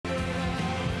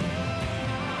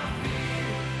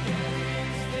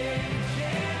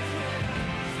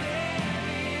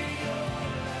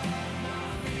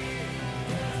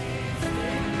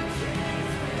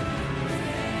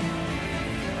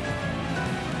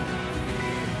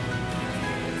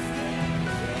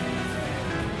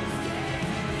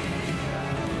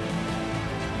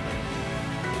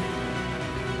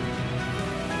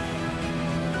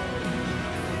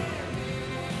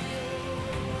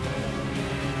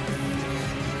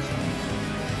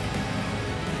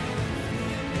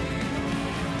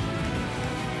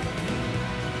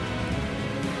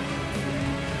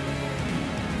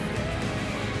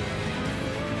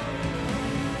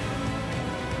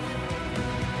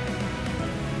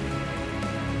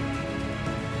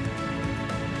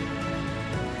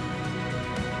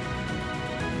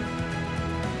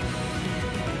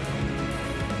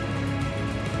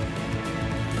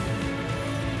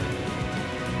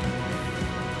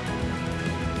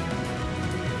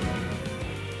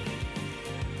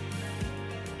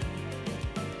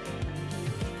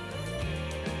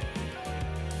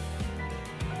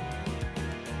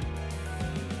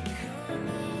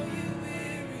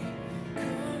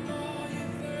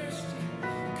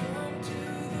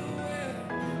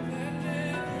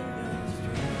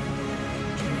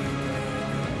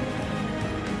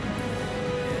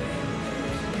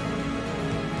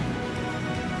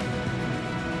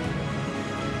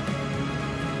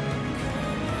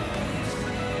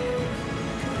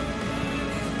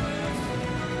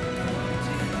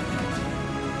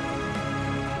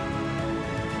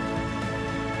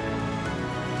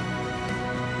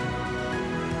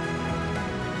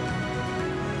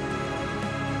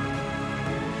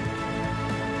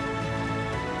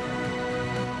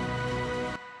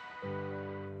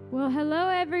Well, hello,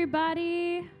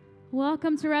 everybody.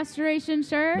 Welcome to Restoration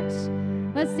Church.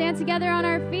 Let's stand together on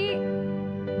our feet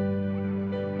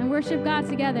and worship God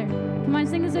together. Come on,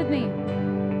 sing this with me.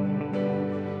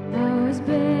 I was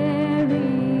buried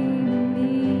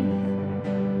beneath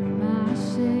my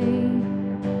shame.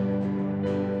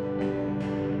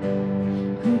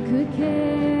 Who could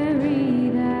carry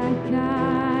that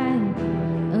kind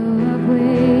of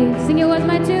weight? Sing, it was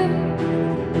my tomb.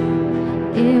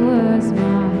 It was my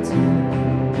tomb.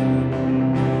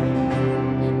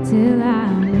 Till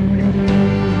I met you.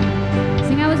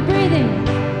 Sing, I was breathing.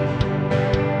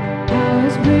 I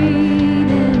was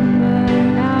breathing, but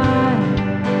not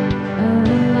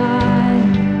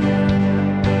alive.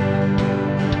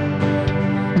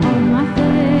 All my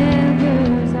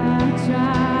failures I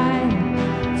tried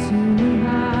to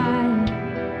hide.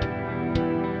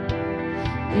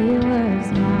 It was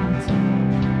my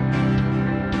turn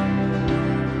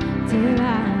till I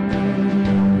met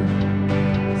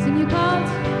you. Sing, you called.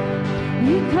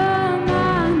 You called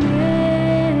my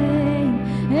name,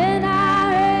 and I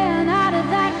ran out of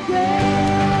that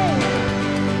grave,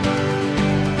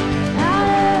 out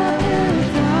of the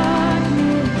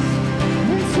darkness,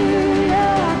 into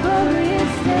your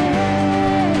glorious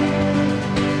day.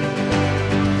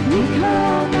 You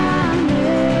called my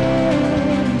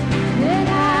name, and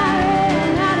I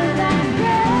ran out of that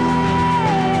grave,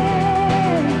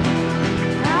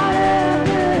 out of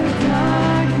the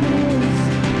darkness,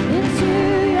 into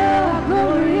your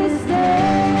glorious day.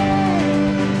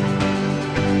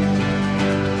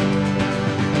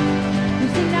 You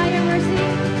sing now your mercy.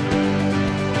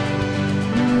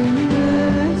 Your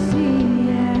mercy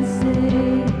has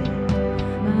saved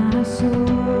my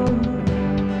soul.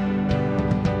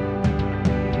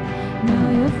 Now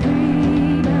your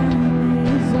freedom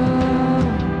is all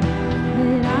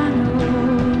that I know.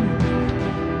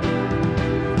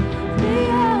 They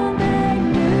all make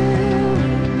new.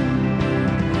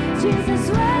 Jesus,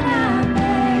 when I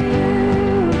met you,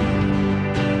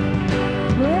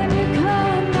 when you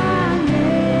called my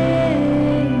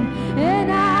name, and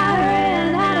I ran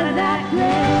out of that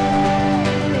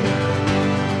grave,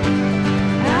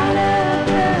 out of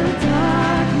the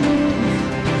darkness,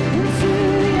 into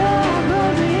your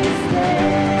glorious day.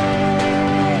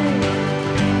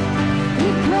 You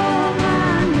called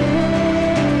my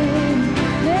name,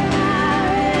 and I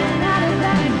ran out of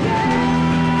that grave,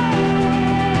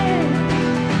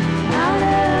 out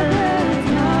of the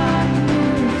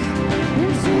darkness,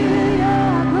 into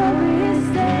your glorious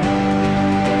day.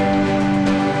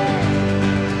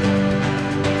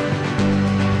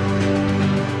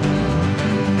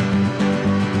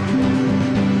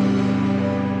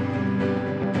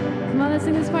 Come on, let's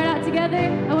sing this part out together.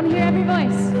 I want to hear every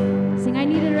voice. Sing, I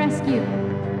needed rescue.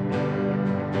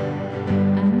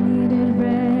 I needed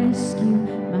rescue.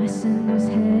 My sin was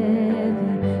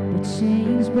heavy, but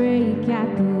chains break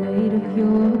at the weight of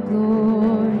your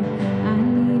glory. I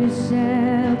needed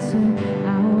shelter. I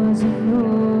was an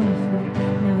orphan.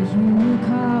 Now you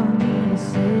call me a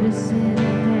citizen of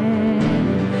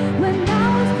heaven. When I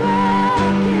was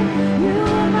broken, you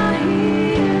were my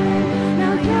healing.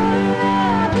 Now your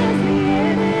love is the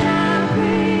air that I'm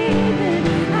breathing.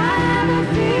 I have a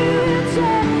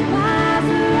future. My eyes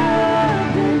are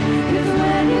open. 'Cause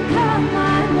when you call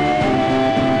my name,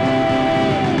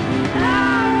 I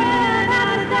ran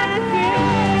out of that grave,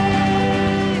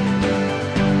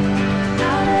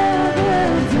 out of the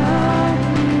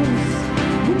darkness,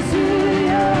 into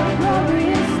your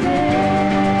glorious day.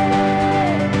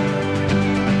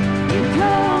 You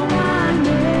called my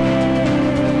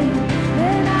name,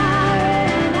 and I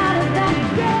ran out of that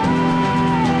grave,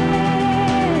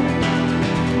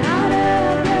 out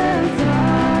of the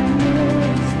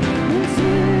darkness, into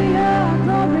your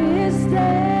glorious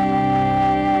day.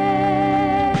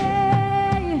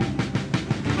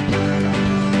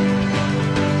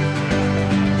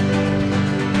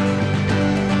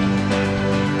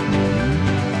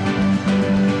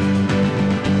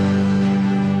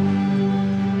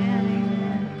 Amen,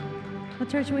 amen. Well,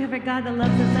 church, we have a God that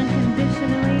loves us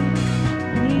unconditionally,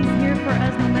 and He's here for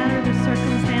us no matter the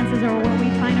circumstances or where we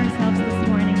find ourselves this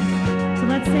morning. So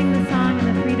let's sing the song and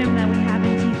the freedom that we have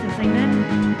in Jesus. Amen.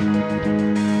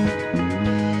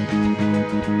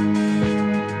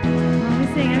 Well, we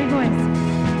sing every voice.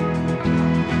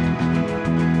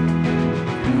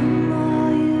 Come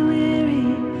all you weary,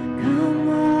 come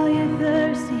all you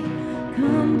thirsty,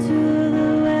 come to the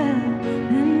well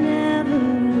that never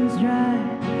runs dry.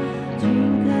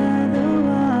 Drink of the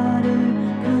water,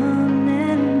 come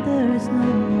and thirst no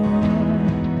more.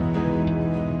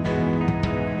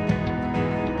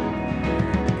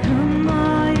 Come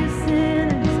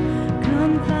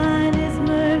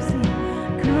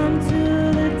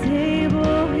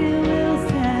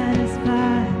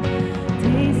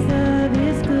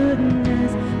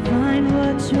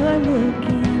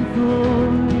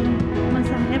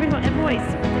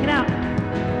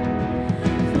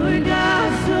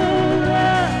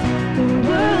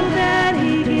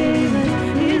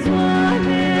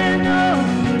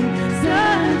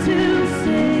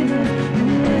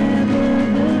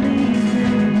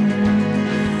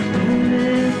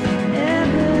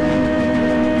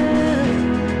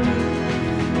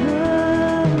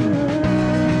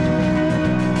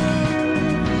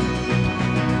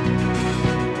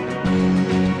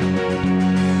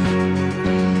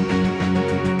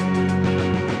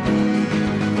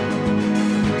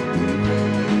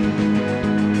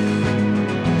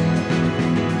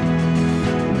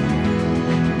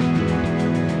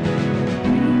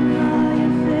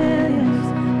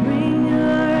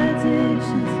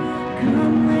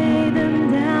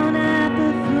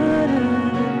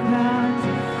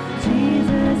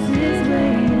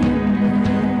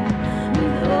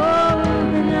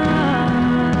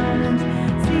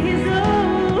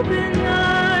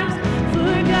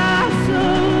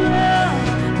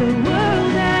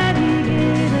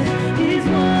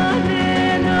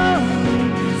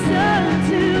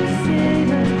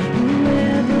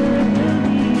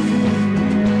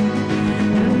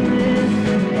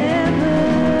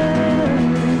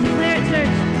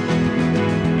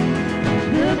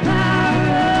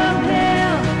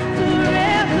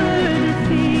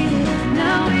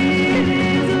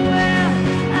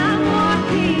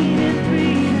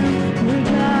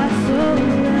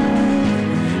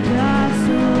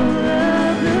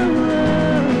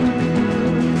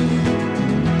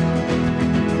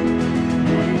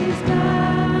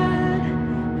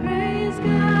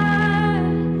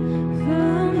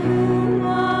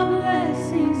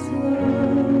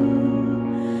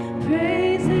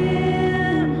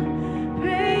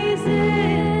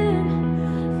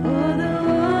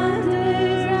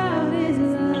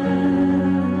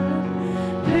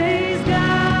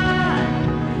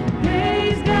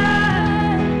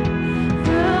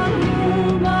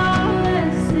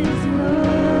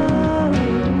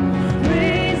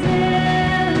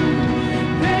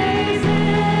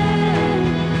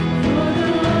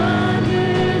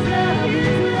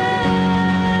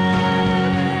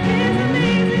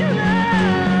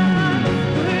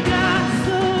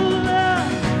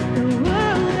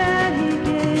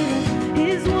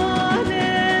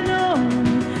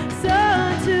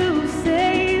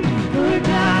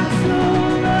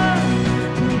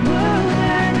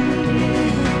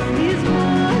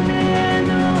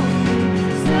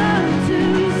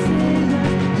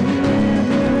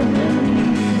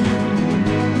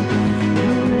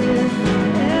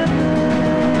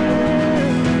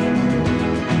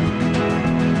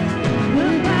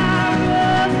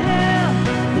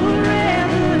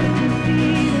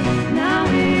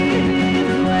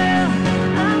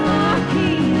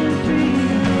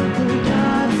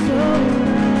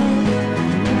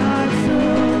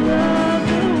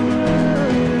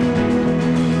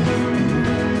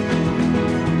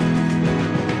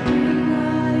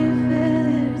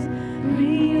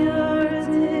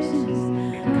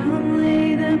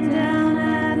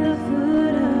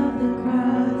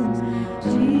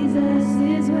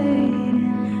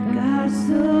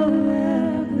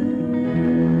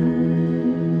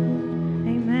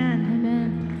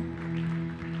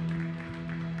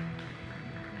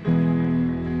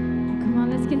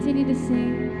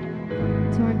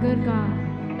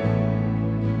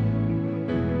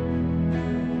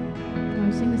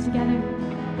together.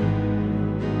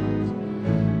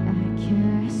 I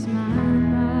cast my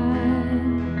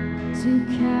mind to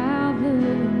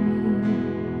Calvary,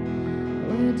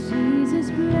 where Jesus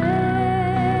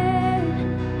bled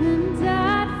and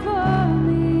died for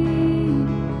me.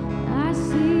 I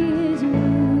see his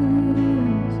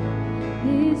wounds,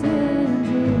 his hands,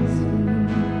 his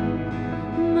feet.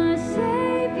 My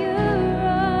Savior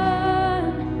on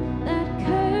that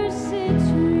cursed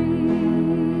tree.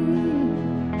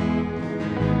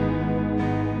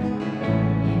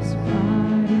 His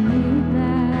body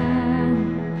bound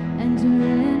and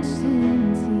drenched in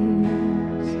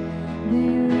tears,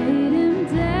 they laid him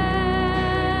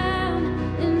down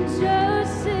in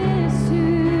Joseph's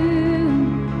tomb,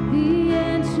 the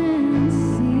entrance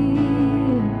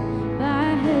sealed by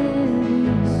heavy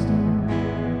stone.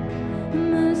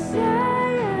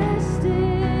 Messiah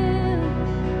still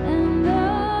and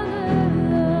all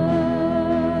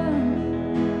alone.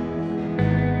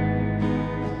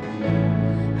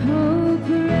 Oh,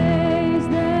 praise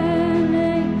the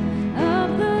name of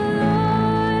the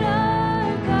Lord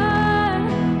our God.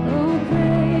 Oh,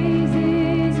 praise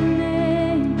his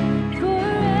name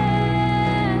forevermore.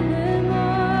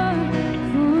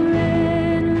 For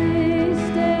endless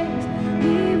days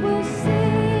we will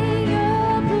sing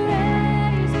your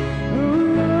praise. Oh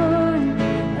Lord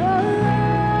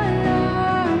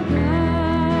our God.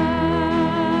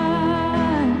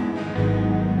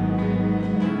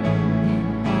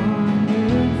 On the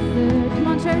third, come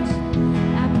on, church,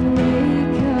 at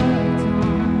break of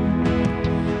dawn,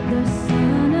 the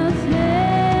Son of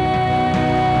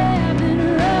Heaven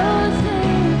rose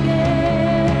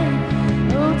again.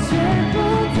 Oh,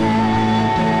 triple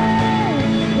death,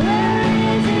 where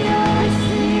is your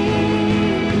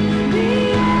sting? The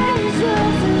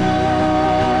angels,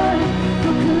 Lord,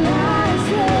 for Christ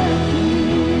the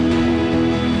King.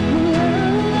 Oh,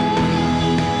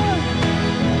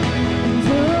 and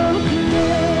oh,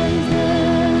 praise the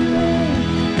name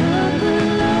of the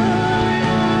Lord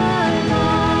our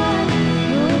God.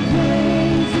 Oh,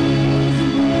 praise his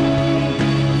name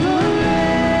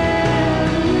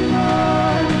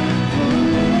forevermore. For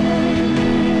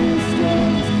endless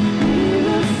days we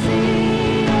will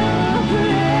sing your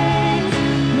praise.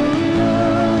 Oh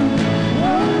Lord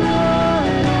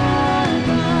our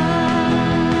God.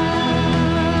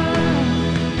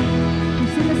 We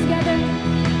sing this together.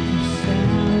 Shall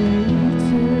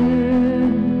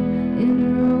return in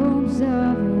robes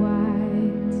of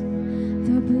white,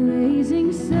 the blazing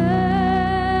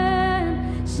sun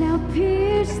shall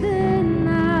pierce the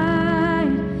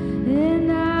night,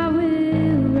 and I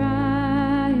will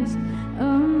rise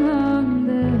among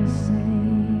the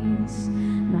saints,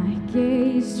 my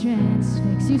gaze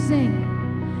transfixed. You sing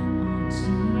on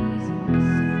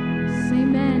Jesus.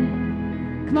 Amen.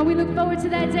 Come on, we look forward to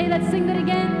that day. Let's sing that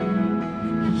again.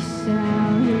 He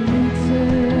shall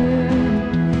return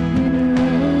in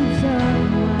robes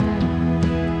of white,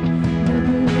 the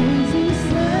blazing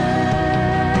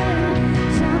sun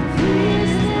shall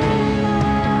pierce the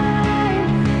night,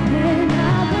 and I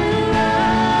will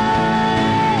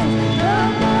rise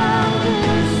among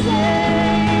the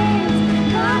saints,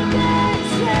 my dead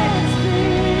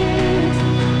transfixed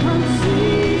on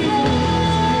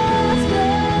Jesus'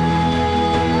 face.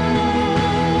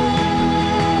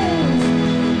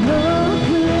 Oh,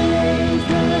 praise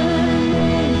the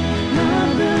name of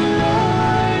the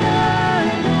Lord our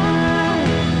God.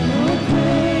 Oh,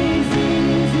 praise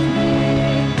his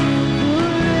name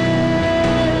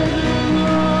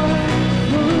forevermore.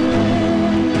 For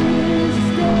endless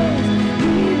days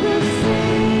we will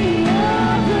sing your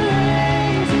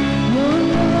praise. Oh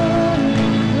Lord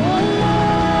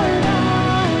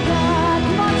our God.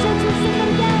 Come on, church, let's sing it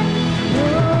again.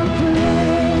 Oh,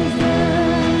 praise the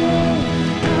name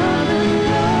of the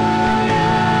Lord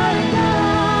our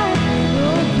God.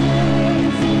 Oh,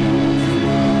 praise his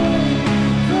name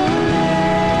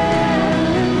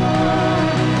forevermore.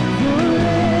 For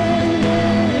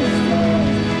endless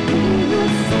days we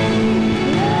will sing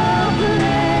your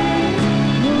praise.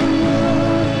 Oh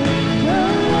Lord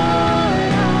our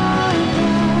God.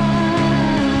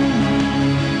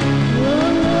 Oh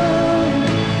Lord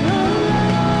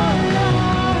our God.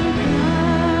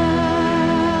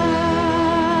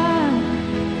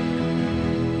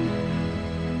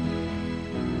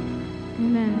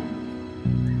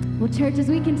 Amen. Well, church, as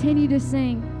we continue to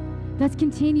sing, let's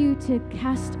continue to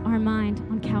cast our mind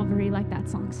on Calvary, like that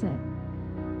song said.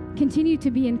 Continue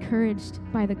to be encouraged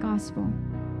by the gospel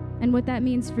and what that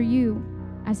means for you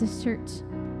as his church.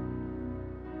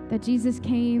 That Jesus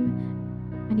came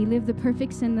and he lived the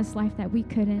perfect sinless life that we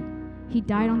couldn't. He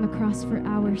died on the cross for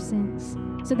our sins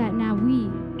so that now we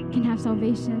can have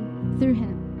salvation through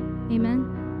him.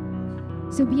 Amen?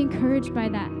 So be encouraged by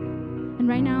that. And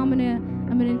right now I'm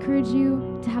gonna encourage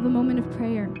you to have a moment of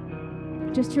prayer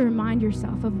just to remind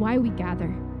yourself of why we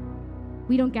gather.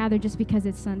 We don't gather just because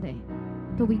it's Sunday,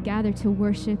 but we gather to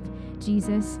worship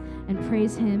Jesus and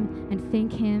praise him and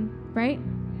thank him, right?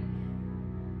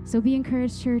 So be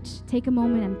encouraged, church. Take a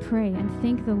moment and pray and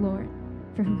thank the Lord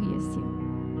for who he is to you.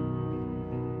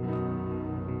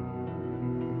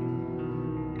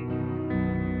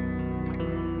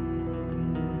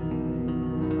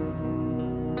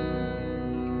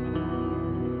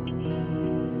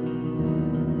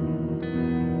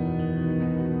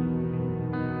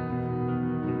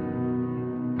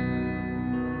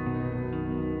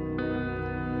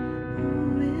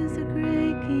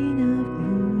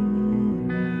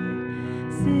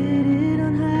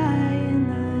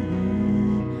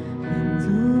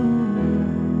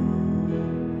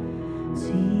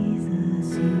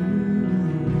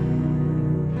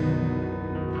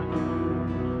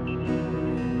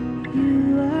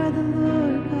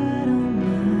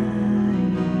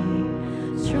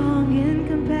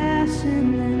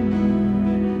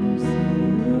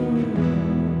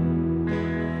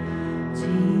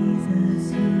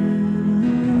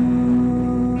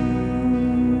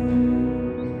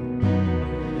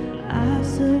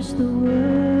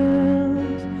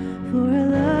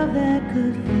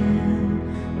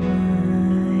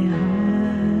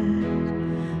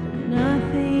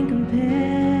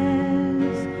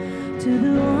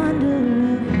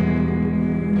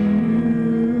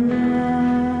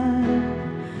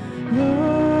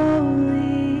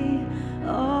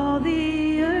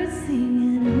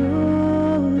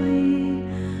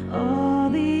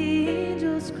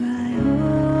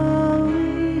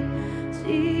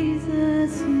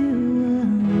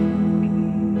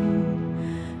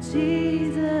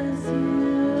 Jesus,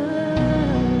 you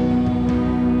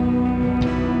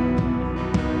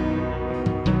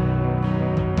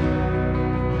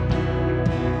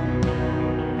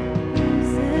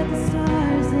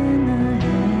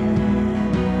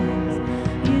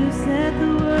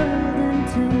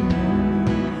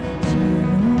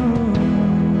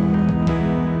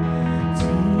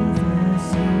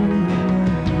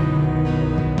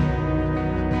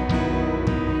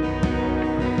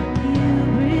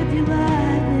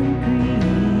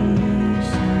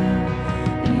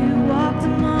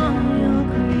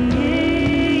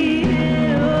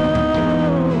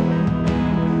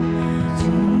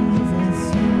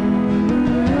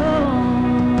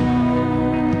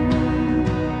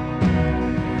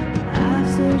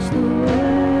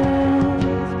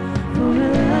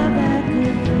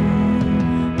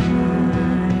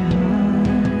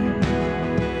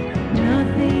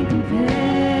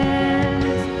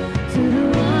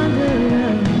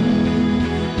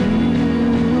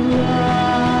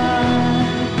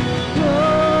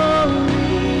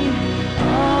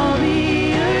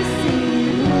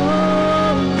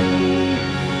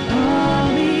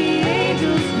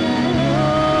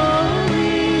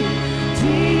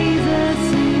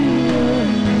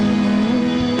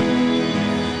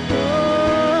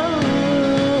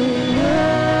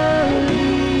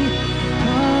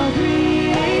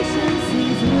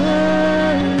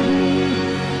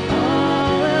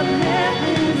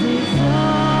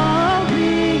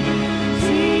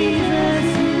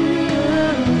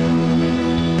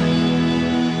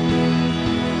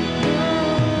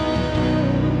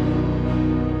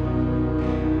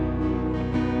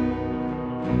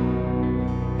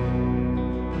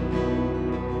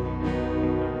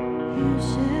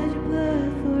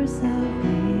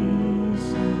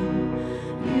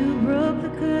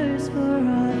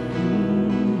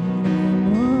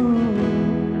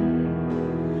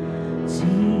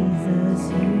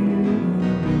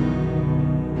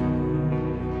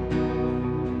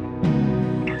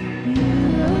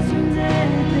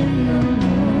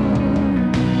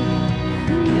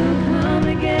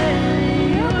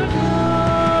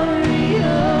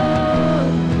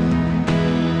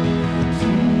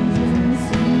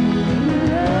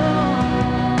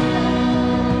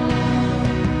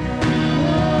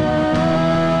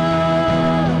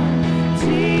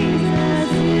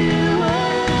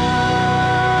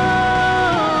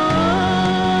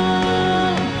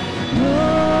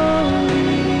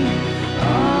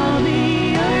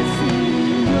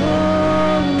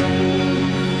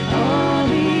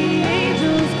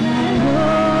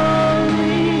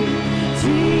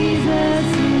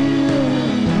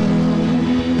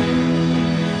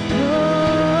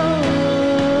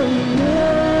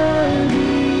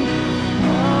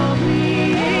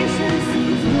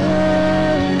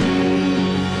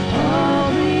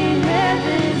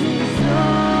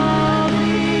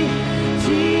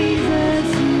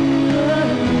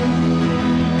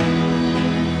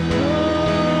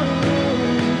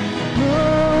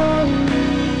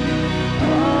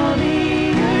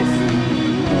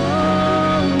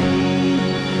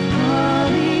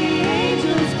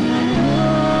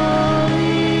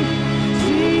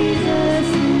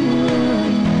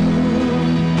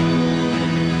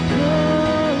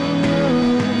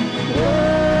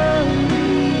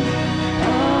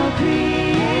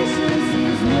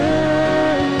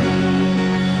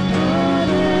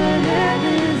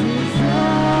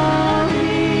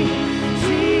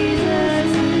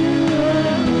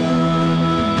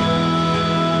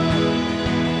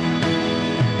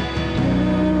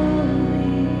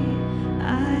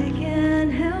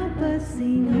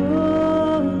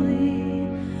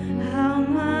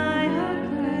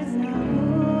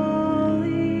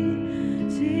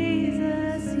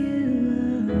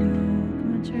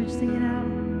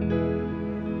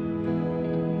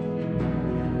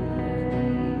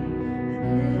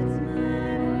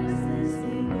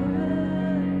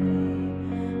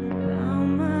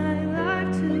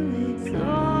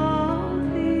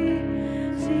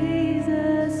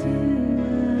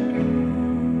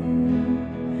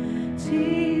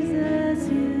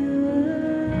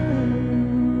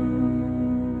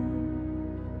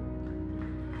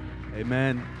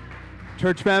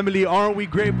Church family, aren't we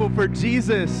grateful for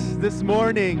Jesus this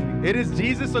morning? It is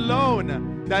Jesus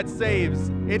alone that saves.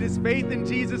 It is faith in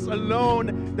Jesus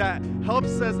alone that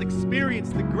helps us experience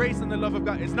the grace and the love of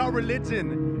God. It's not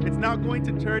religion. It's not going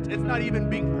to church. It's not even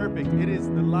being perfect. It is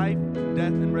the life,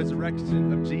 death, and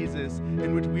resurrection of Jesus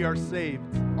in which we are saved.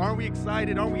 Aren't we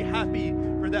excited? Aren't we happy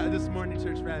for that this morning,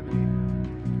 church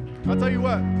family? I'll tell you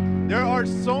what, there are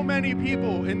so many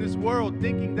people in this world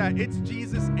thinking that it's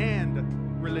Jesus and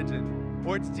religion.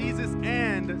 Or it's Jesus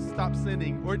and stop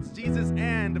sinning. Or it's Jesus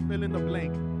and fill in the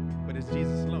blank. But it's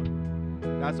Jesus alone.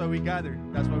 That's why we gather.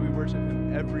 That's why we worship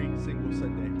Him every single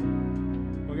Sunday.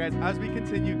 Well, guys, as we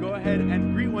continue, go ahead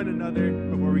and greet one another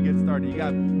before we get started. You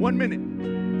got 1 minute.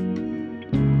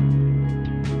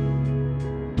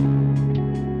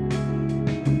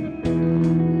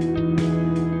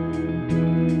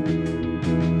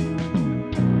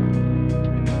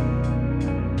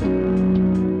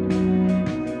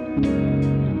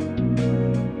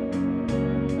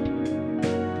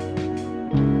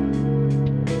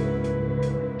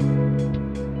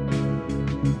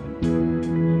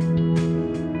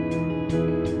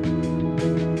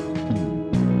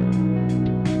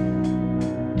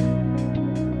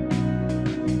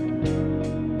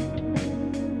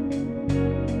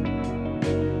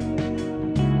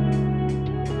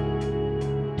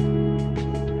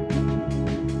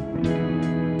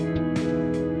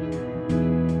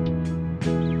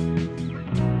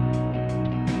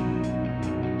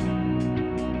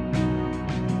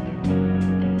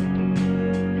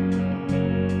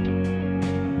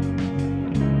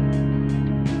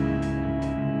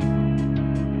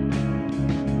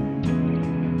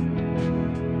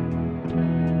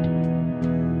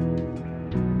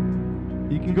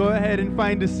 Go ahead and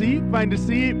find a seat.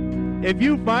 If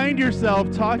you find yourself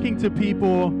talking to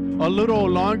people a little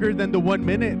longer than the 1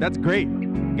 minute, that's great.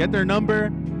 Get their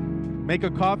number, make a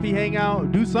coffee, hang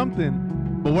out, do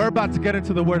something. But we're about to get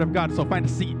into the Word of God, so find a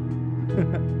seat.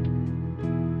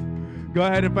 Go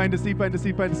ahead and find a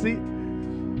seat.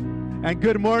 And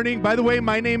good morning. By the way,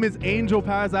 my name is Angel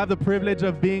Paz. I have the privilege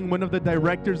of being one of the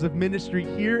directors of ministry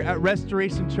here at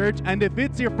Restoration Church. And if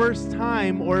it's your first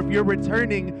time or if you're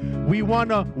returning, we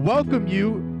want to welcome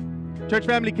you. Church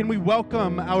family, can we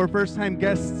welcome our first-time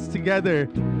guests together?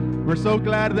 We're so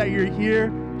glad that you're here.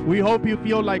 We hope you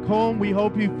feel like home. We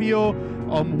hope you feel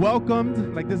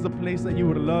welcomed, like this is a place that you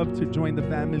would love to join the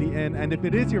family in. And if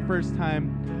it is your first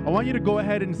time, I want you to go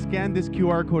ahead and scan this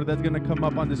QR code that's going to come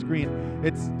up on the screen.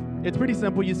 It's pretty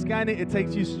simple. You scan it, it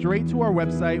takes you straight to our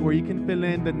website where you can fill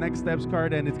in the next steps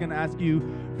card, and it's going to ask you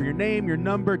for your name, your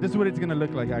number. This is what it's going to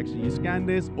look like, actually. You scan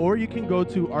this, or you can go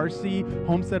to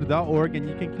rchomestead.org and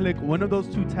you can click one of those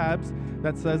two tabs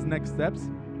that says next steps,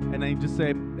 and then you just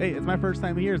say, hey, it's my first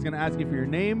time here. It's going to ask you for your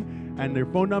name and their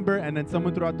phone number, and then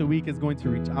someone throughout the week is going to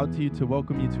reach out to you to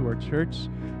welcome you to our church.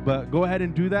 But go ahead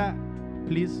and do that.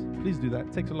 Please do that.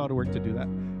 It takes a lot of work to do that.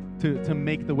 To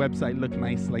make the website look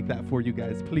nice like that for you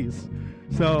guys, please.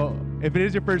 So if it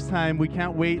is your first time, we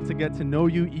can't wait to get to know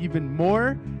you even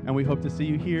more, and we hope to see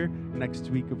you here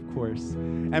next week, of course.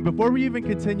 And before we even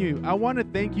continue, I want to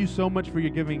thank you so much for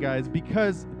your giving, guys,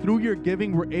 because through your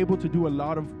giving, we're able to do a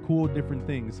lot of cool different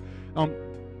things.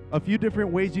 A few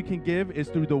different ways you can give is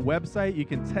through the website. You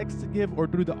can text to give, or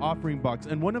through the offering box.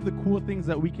 And one of the cool things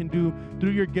that we can do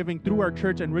through your giving, through our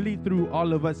church, and really through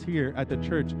all of us here at the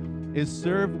church, is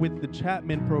serve with the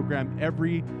Chapman program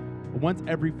once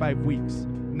every 5 weeks.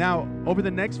 Now, over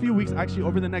the next few weeks, actually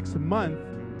over the next month,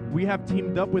 we have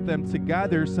teamed up with them to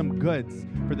gather some goods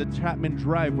for the Chapman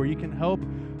Drive, where you can help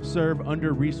serve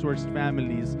under-resourced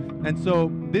families. And so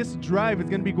this drive is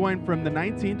going to be going from the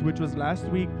 19th, which was last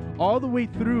week, all the way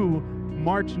through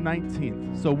March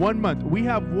 19th. So 1 month. We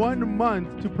have 1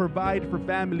 month to provide for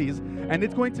families, and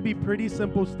it's going to be pretty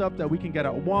simple stuff that we can get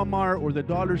at Walmart or the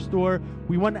dollar store.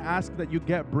 We want to ask that you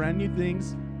get brand new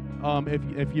things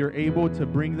if you're able to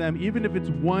bring them, even if it's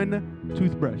one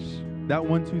toothbrush. That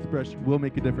one toothbrush will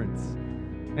make a difference.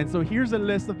 And so here's a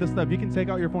list of the stuff. You can take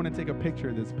out your phone and take a picture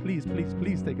of this. Please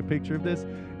take a picture of this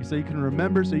so you can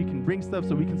remember, so you can bring stuff,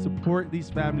 so we can support these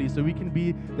families, so we can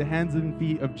be the hands and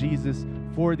feet of Jesus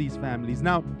for these families.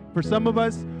 Now, for some of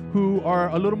us who are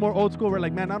a little more old school, we're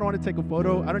like, man, I don't want to take a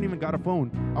photo. I don't even got a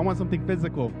phone. I want something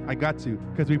physical. I got to,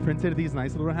 because we printed these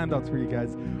nice little handouts for you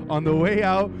guys. On the way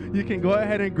out, you can go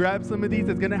ahead and grab some of these.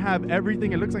 It's going to have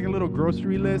everything. It looks like a little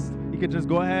grocery list. You can just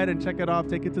go ahead and check it off,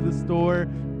 take it to the store,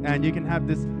 and you can have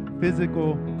this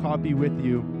physical copy with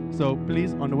you. So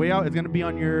please, on the way out, it's going to be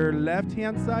on your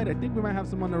left-hand side. I think we might have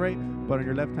some on the right, but on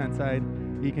your left-hand side,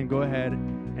 you can go ahead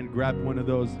and grab one of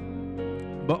those.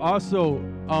 But also,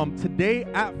 today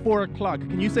at 4 o'clock,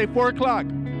 can you say 4 o'clock?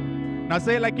 Now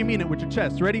say it like you mean it with your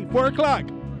chest. Ready? 4 o'clock.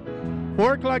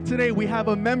 4 o'clock today, we have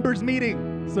a members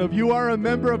meeting. So if you are a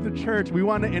member of the church, we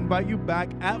want to invite you back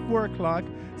at 4 o'clock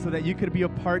so that you could be a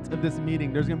part of this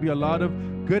meeting. There's going to be a lot of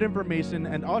good information,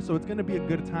 and also it's going to be a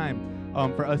good time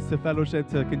for us to fellowship,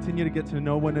 to continue to get to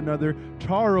know one another.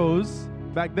 Charles,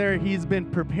 back there, he's been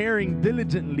preparing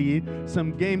diligently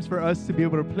some games for us to be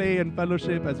able to play and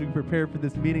fellowship as we prepare for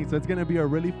this meeting. So it's going to be a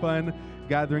really fun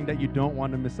gathering that you don't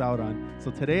want to miss out on.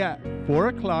 So today at 4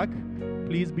 o'clock,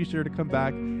 please be sure to come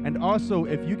back. And also,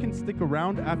 if you can stick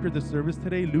around after the service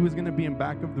today, Lou is going to be in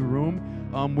back of the room.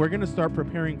 We're going to start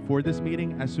preparing for this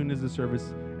meeting as soon as the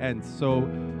service ends. So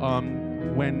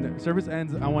when service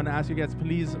ends, I want to ask you guys,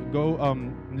 please go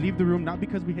leave the room, not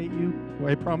because we hate you.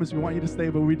 I promise we want you to stay,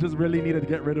 but we just really need to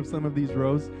get rid of some of these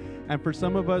rows. And for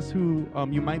some of us who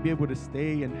you might be able to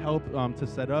stay and help to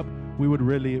set up, we would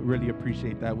really, really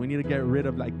appreciate that. We need to get rid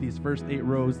of like these first 8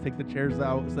 rows, take the chairs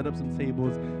out, set up some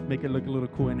tables, make it look a little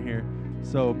cool in here.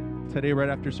 So today, right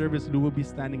after service, Lou will be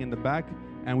standing in the back,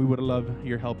 and we would love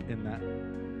your help in that.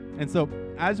 And so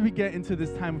as we get into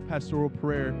this time of pastoral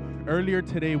prayer, earlier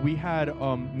today we had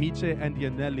Miche and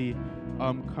Yaneli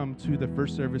come to the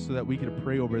first service so that we could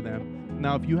pray over them.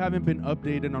 Now, if you haven't been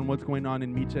updated on what's going on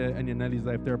in Miche and Yaneli's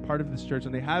life, they're a part of this church,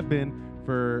 and they have been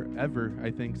forever,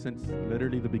 I think, since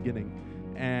literally the beginning.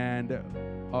 And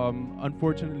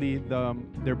unfortunately,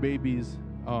 their babies,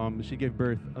 she gave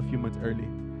birth a few months early.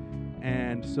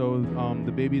 And so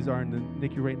the babies are in the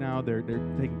NICU right now. They're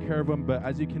taking care of them. But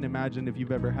as you can imagine, if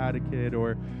you've ever had a kid,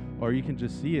 or you can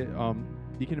just see it,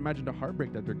 you can imagine the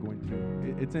heartbreak that they're going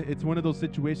through. It's one of those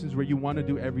situations where you want to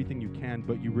do everything you can,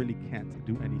 but you really can't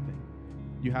do anything.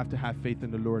 You have to have faith in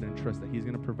the Lord and trust that He's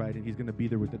going to provide, and He's going to be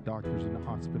there with the doctors in the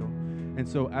hospital. And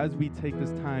so as we take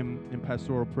this time in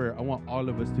pastoral prayer, I want all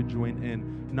of us to join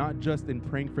in, not just in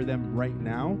praying for them right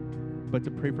now, but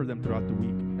to pray for them throughout the week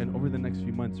and over the next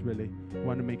few months, really. We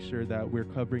want to make sure that we're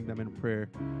covering them in prayer,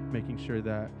 making sure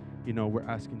that, we're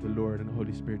asking the Lord and the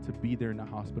Holy Spirit to be there in the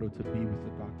hospital, to be with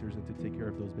the doctors, and to take care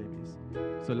of those babies.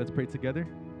 So let's pray together,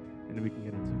 and then we can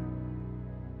get into it.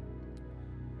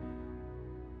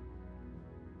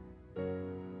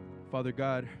 Father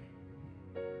God,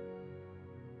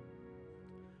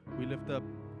 we lift up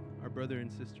our brother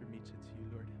and sister Miche to you,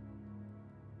 Lord.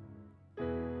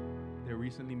 They're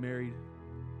recently married.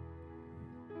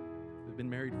 They've been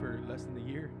married for less than a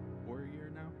year, or a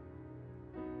year now.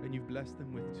 And you've blessed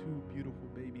them with 2 beautiful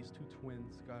babies, 2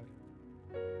 twins, God.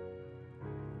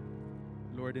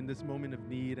 Lord, in this moment of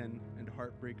need and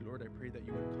heartbreak, Lord, I pray that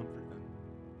you would comfort them.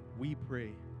 We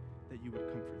pray that you would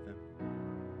comfort them.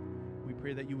 We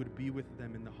pray that you would be with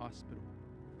them in the hospital,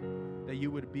 that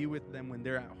you would be with them when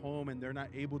they're at home and they're not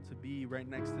able to be right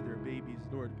next to their babies.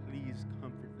 Lord, please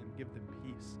comfort them, give them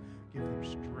peace, give them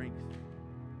strength.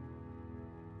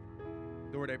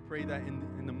 Lord, I pray that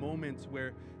in the moments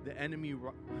where the enemy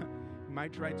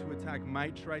might try to attack,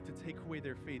 might try to take away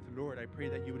their faith, Lord, I pray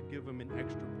that you would give them an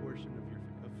extra portion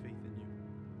of faith in you.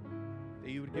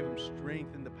 That you would give them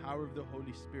strength in the power of the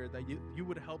Holy Spirit, that you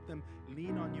would help them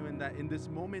lean on you, and that in this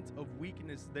moment of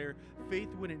weakness, their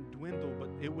faith wouldn't dwindle, but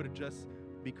it would just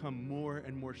become more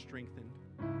and more strengthened.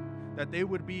 That they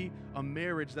would be a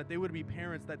marriage, that they would be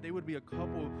parents, that they would be a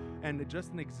couple, and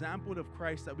just an example of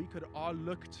Christ that we could all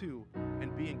look to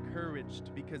and be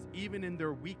encouraged, because even in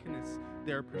their weakness,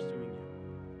 they're pursuing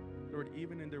you. Lord,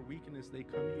 even in their weakness, they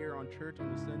come here on church on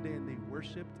a Sunday and they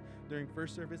worshiped. During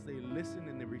first service, they listened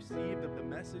and they received of the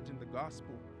message and the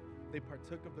gospel. They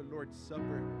partook of the Lord's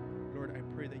Supper. Lord, I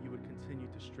pray that you would continue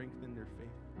to strengthen their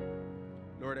faith.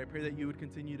 Lord, I pray that you would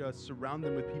continue to surround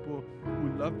them with people who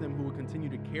love them, who will continue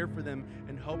to care for them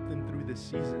and help them through this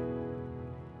season.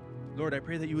 Lord, I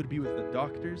pray that you would be with the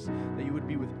doctors, that you would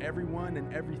be with everyone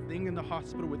and everything in the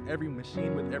hospital, with every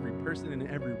machine, with every person in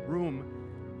every room.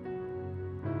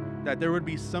 That there would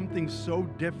be something so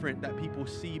different that people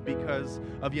see because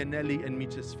of Yaneli and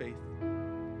Miche's faith.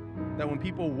 That when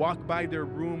people walk by their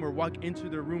room or walk into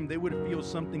their room, they would feel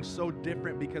something so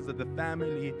different because of the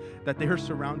family that they're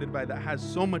surrounded by that has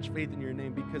so much faith in your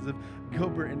name, because of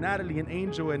Gilbert and Natalie and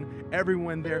Angel and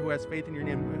everyone there who has faith in your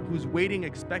name, who's waiting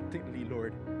expectantly,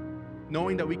 Lord,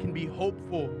 knowing that we can be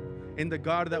hopeful in the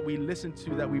God that we listen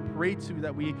to, that we pray to,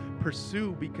 that we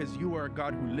pursue, because you are a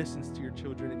God who listens to your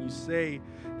children. And you say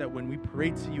that when we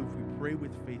pray to you, if we pray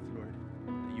with faith, Lord,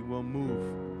 that you will move,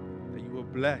 that you will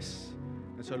bless.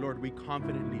 And so, Lord, we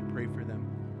confidently pray for them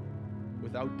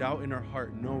without doubt in our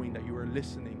heart, knowing that you are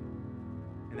listening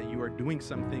and that you are doing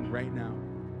something right now.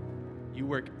 You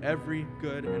work every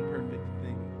good and perfect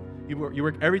thing. You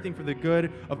work everything for the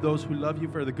good of those who love you,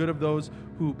 for the good of those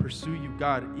who pursue you,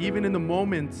 God. Even in the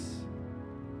moments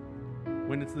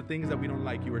when it's the things that we don't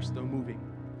like, you are still moving,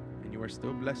 and you are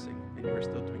still blessing, and you are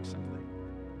still doing something.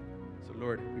 So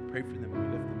Lord, we pray for them and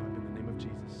we lift them up in the name of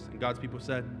Jesus. And God's people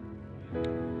said,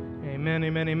 Amen,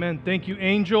 amen, amen. Thank you,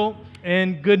 Angel,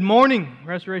 and good morning,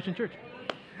 Restoration Church.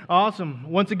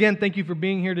 Awesome. Once again, thank you for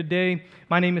being here today.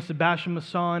 My name is Sebastian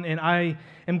Masson, and I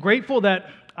am grateful that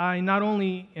I not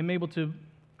only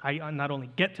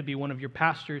get to be one of your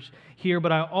pastors here,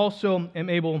 but I also am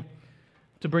able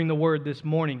to bring the word this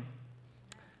morning.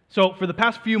 So for the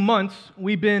past few months,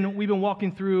 we've been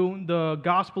walking through the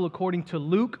Gospel according to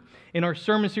Luke in our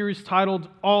sermon series titled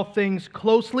All Things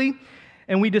Closely.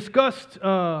 And we discussed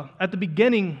at the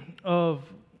beginning of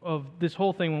this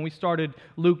whole thing, when we started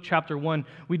Luke chapter 1,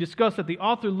 we discussed that the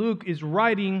author Luke is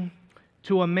writing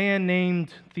to a man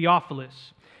named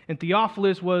Theophilus. And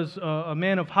Theophilus was a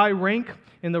man of high rank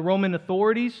in the Roman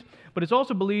authorities, but it's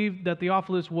also believed that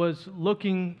Theophilus was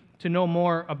looking to know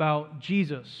more about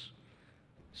Jesus.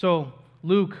 So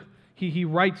Luke, he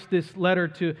writes this letter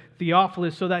to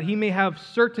Theophilus so that he may have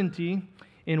certainty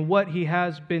in what he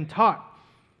has been taught.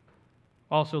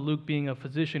 Also, Luke being a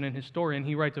physician and historian,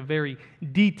 he writes a very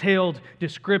detailed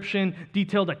description,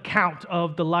 detailed account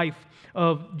of the life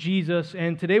of Jesus.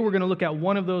 And today we're going to look at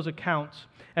one of those accounts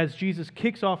as Jesus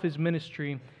kicks off his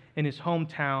ministry in his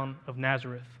hometown of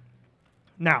Nazareth.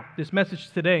 Now, this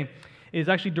message today is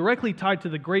actually directly tied to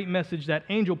the great message that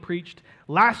Angel preached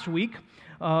last week,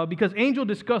 because Angel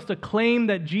discussed a claim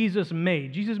that Jesus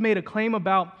made. Jesus made a claim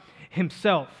about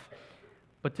himself.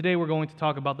 But today we're going to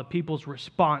talk about the people's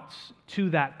response to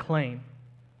that claim.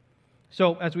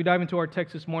 So as we dive into our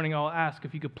text this morning, I'll ask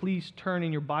if you could please turn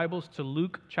in your Bibles to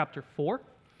Luke chapter 4.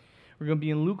 We're going to be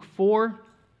in Luke 4,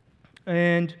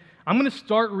 and I'm going to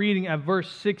start reading at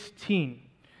verse 16.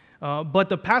 But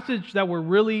the passage that we're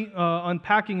really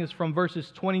unpacking is from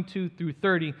verses 22 through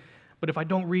 30. But if I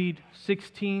don't read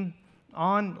 16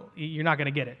 on, you're not going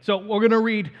to get it. So we're going to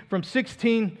read from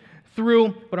 16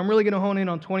 through, but I'm really going to hone in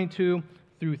on 22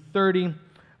 through 30.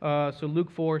 So Luke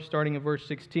 4, starting at verse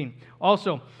 16.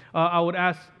 Also, I would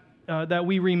ask that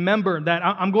we remember that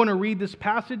I'm going to read this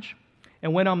passage,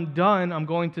 and when I'm done, I'm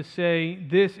going to say,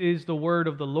 "This is the word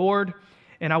of the Lord,"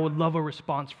 and I would love a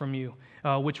response from you,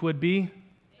 which would be,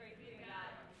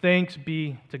 "Thanks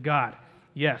be to God."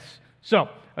 Yes. So,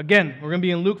 again, we're going to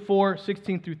be in Luke 4,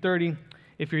 16 through 30.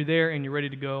 If you're there and you're ready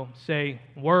to go, say,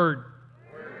 "Word."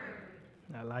 Word.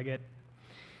 I like it.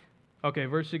 Okay,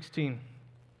 verse 16.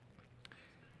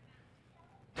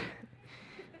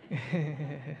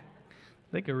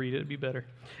 They could read it, it'd be better.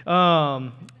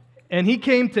 And he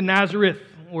came to Nazareth,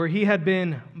 where he had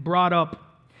been brought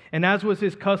up. And as was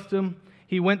his custom,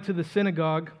 he went to the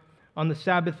synagogue on the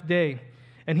Sabbath day.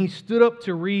 And he stood up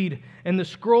to read. And the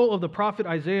scroll of the prophet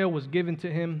Isaiah was given to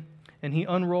him. And he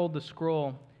unrolled the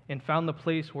scroll and found the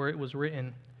place where it was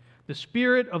written, "The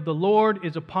Spirit of the Lord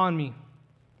is upon me,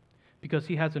 because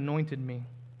he has anointed me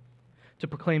to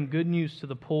proclaim good news to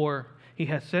the poor. He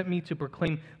has sent me to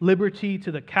proclaim liberty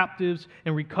to the captives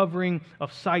and recovering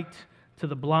of sight to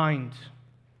the blind,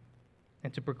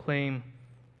 and to proclaim,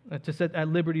 to set at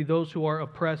liberty those who are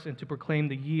oppressed, and to proclaim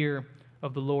the year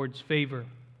of the Lord's favor."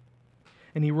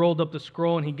 And he rolled up the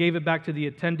scroll and he gave it back to the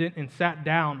attendant and sat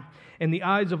down. And the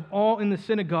eyes of all in the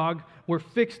synagogue were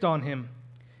fixed on him.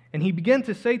 And he began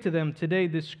to say to them, "Today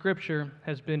this scripture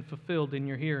has been fulfilled in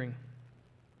your hearing."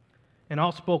 And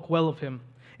all spoke well of him,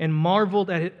 and marveled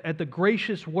at the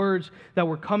gracious words that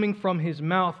were coming from his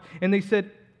mouth. And they said,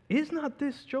 "Is not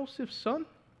this Joseph's son?"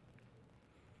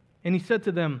 And he said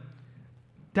to them,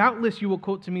 "Doubtless you will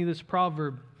quote to me this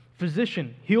proverb,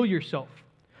 'Physician, heal yourself.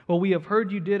 What we have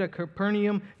heard you did at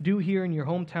Capernaum, do here in your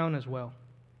hometown as well.'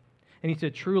 And he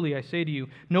said, 'Truly I say to you,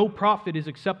 no prophet is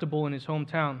acceptable in his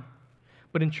hometown.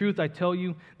 But in truth I tell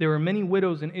you, there were many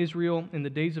widows in Israel in the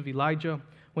days of Elijah,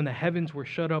 when the heavens were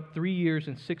shut up 3 years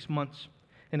and 6 months,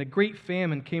 and a great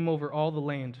famine came over all the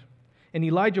land. And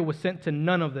Elijah was sent to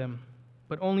none of them,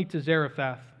 but only to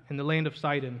Zarephath in the land of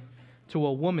Sidon, to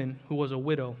a woman who was a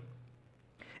widow.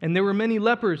 And there were many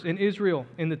lepers in Israel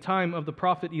in the time of the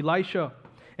prophet Elisha,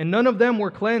 and none of them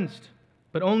were cleansed,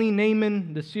 but only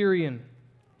Naaman the Syrian.'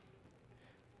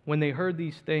 When they heard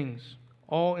these things,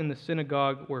 all in the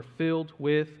synagogue were filled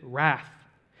with wrath.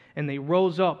 And they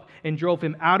rose up and drove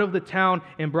him out of the town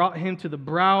and brought him to the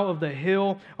brow of the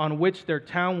hill on which their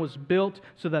town was built,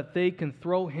 so that they can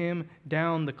throw him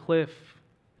down the cliff.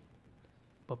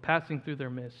 But passing through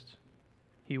their midst,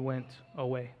 he went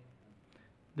away."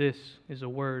 This is a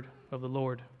word of the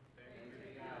Lord.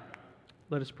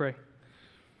 Let us pray.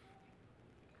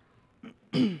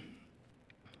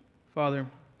 Father,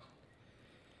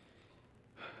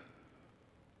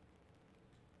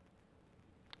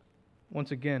 once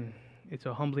again, it's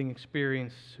a humbling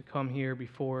experience to come here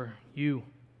before you,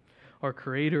 our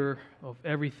Creator of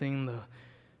everything, the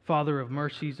Father of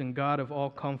mercies and God of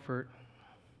all comfort,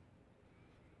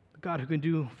 the God who can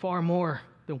do far more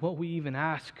than what we even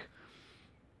ask.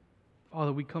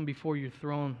 Father, we come before your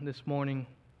throne this morning,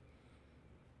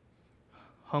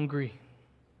 hungry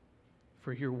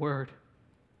for your word,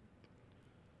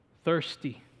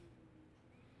 thirsty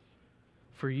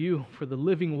for you, for the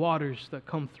living waters that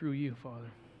come through you, Father.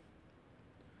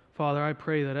 Father, I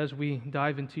pray that as we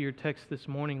dive into your text this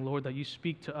morning, Lord, that you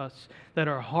speak to us, that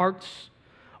our hearts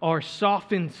are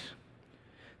softened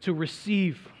to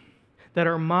receive, that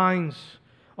our minds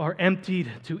are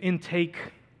emptied to intake,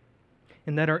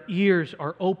 and that our ears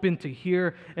are open to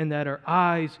hear, and that our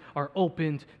eyes are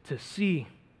opened to see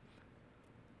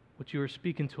what you are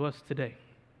speaking to us today.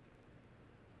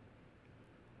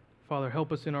 Father,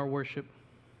 help us in our worship.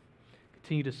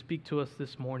 Continue to speak to us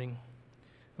this morning.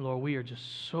 And Lord, we are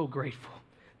just so grateful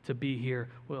to be here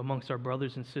amongst our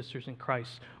brothers and sisters in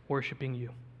Christ, worshiping you.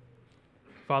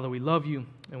 Father, we love you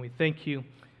and we thank you.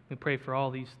 We pray for all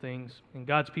these things. And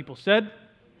God's people said,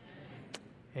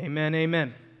 amen,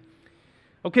 amen.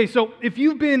 Okay, so if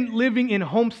you've been living in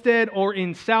Homestead or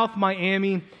in South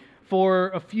Miami for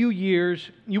a few years,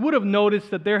 you would have noticed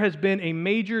that there has been a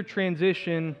major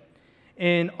transition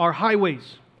in our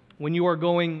highways when you are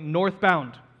going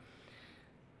northbound.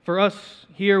 For us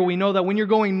here, we know that when you're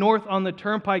going north on the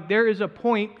turnpike, there is a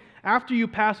point after you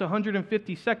pass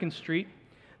 152nd Street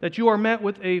that you are met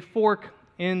with a fork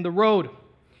in the road.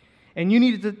 And you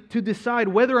need to decide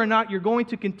whether or not you're going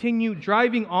to continue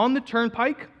driving on the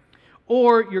turnpike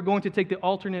or you're going to take the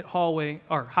alternate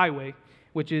highway,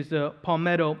 which is the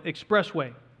Palmetto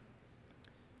Expressway.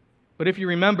 But if you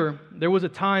remember, there was a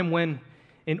time when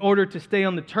in order to stay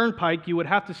on the turnpike, you would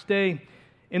have to stay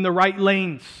in the right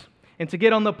lanes. And to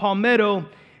get on the Palmetto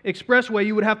Expressway,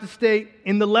 you would have to stay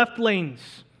in the left lanes.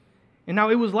 And now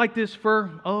it was like this for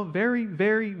a very,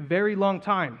 very, very long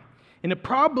time. And it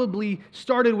probably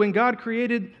started when God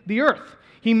created the earth.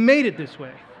 He made it this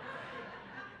way.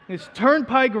 It's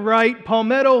turnpike right,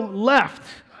 Palmetto left.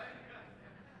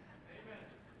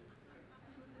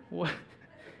 Well,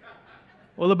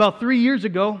 about 3 years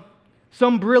ago,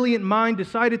 some brilliant mind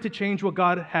decided to change what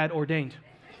God had ordained.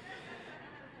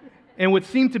 And what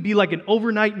seemed to be like an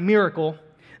overnight miracle,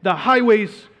 the highways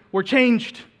were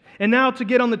changed. And now to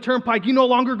get on the turnpike, you no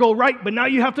longer go right, but now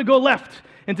you have to go left.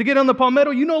 And to get on the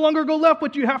Palmetto, you no longer go left,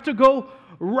 but you have to go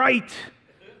right.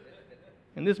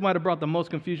 And this might have brought the most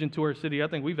confusion to our city I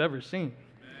think we've ever seen.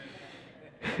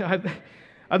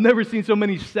 I've never seen so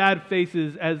many sad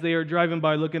faces as they are driving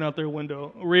by looking out their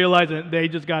window, realizing they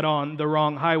just got on the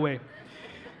wrong highway.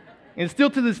 And still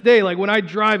to this day, like when I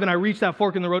drive and I reach that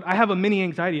fork in the road, I have a mini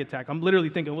anxiety attack. I'm literally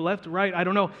thinking, well, left, right, I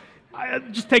don't know.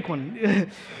 Just take one.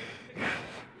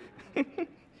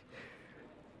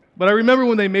 But I remember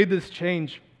when they made this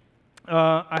change,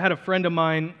 I had a friend of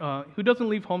mine who doesn't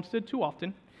leave Homestead too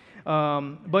often,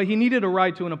 but he needed a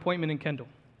ride to an appointment in Kendall.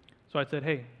 So I said,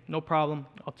 hey, no problem.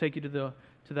 I'll take you to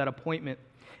that appointment.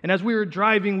 And as we were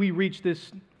driving, we reached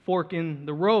this fork in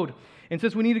the road. And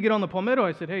since we need to get on the Palmetto,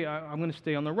 I said, hey, I'm going to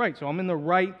stay on the right. So I'm in the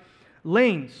right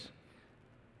lanes.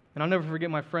 And I'll never forget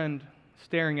my friend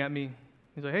staring at me.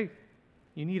 He's like, hey,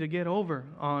 you need to get over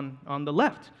on the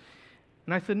left.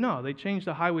 And I said, no, they changed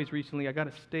the highways recently. I got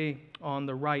to stay on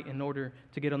the right in order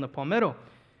to get on the Palmetto.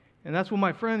 And that's when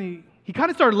my friend, he kind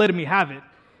of started letting me have it.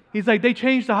 He's like, they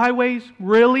changed the highways?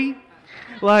 Really?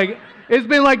 Like, it's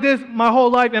been like this my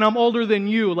whole life, and I'm older than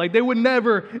you. Like, they would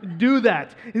never do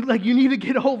that. It's like, you need to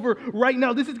get over right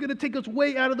now. This is going to take us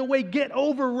way out of the way. Get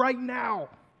over right now.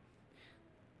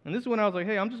 And this is when I was like,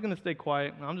 hey, I'm just going to stay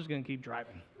quiet. I'm just going to keep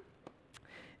driving.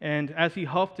 And as he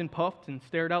huffed and puffed and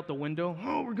stared out the window,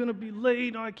 oh, we're going to be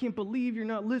late. Oh, I can't believe you're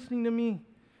not listening to me.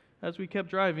 As we kept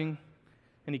driving,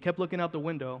 and he kept looking out the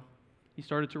window, he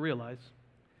started to realize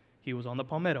he was on the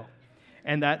Palmetto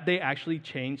and that they actually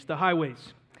changed the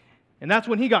highways. And that's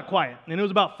when he got quiet. And it was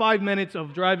about 5 minutes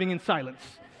of driving in silence.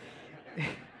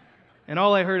 And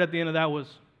all I heard at the end of that was,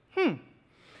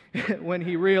 when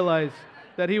he realized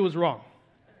that he was wrong.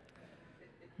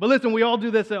 But listen, we all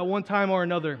do this at one time or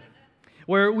another,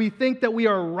 where we think that we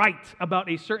are right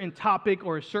about a certain topic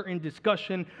or a certain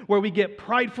discussion, where we get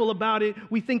prideful about it.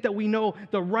 We think that we know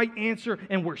the right answer,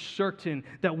 and we're certain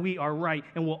that we are right.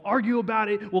 And we'll argue about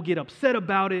it, we'll get upset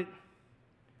about it,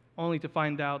 only to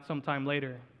find out sometime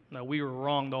later that we were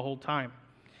wrong the whole time.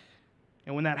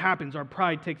 And when that happens, our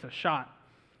pride takes a shot,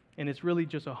 and it's really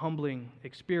just a humbling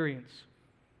experience.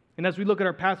 And as we look at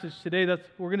our passage today,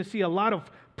 we're going to see a lot of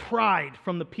pride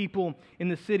from the people in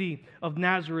the city of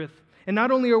Nazareth. And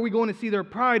not only are we going to see their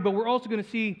pride, but we're also going to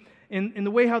see in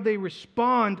the way how they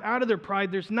respond out of their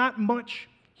pride, there's not much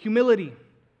humility.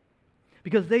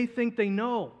 Because they think they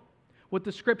know what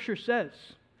the Scripture says.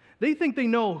 They think they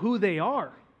know who they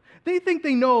are. They think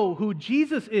they know who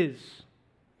Jesus is.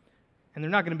 And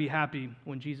they're not going to be happy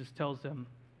when Jesus tells them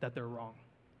that they're wrong.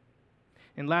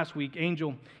 And last week,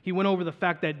 Angel, he went over the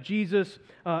fact that Jesus,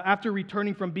 after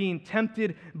returning from being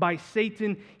tempted by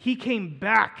Satan, he came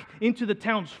back into the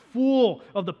towns full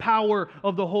of the power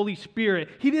of the Holy Spirit.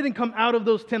 He didn't come out of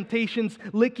those temptations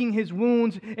licking his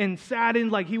wounds and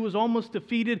saddened like he was almost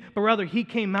defeated, but rather he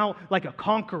came out like a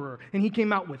conqueror, and he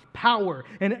came out with power.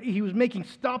 And he was making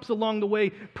stops along the way,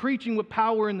 preaching with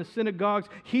power in the synagogues,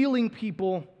 healing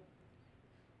people.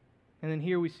 And then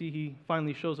here we see he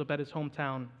finally shows up at his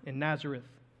hometown in Nazareth.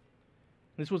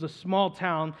 This was a small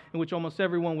town in which almost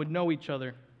everyone would know each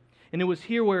other. And it was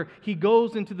here where he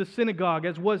goes into the synagogue,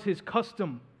 as was his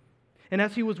custom. And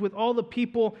as he was with all the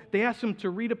people, they asked him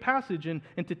to read a passage and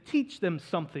to teach them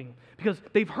something, because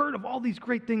they've heard of all these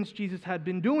great things Jesus had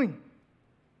been doing.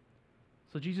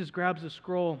 So Jesus grabs a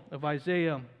scroll of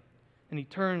Isaiah, and he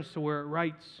turns to where it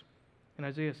writes in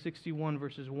Isaiah 61,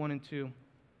 verses 1 and 2.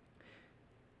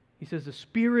 He says, "The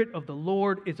Spirit of the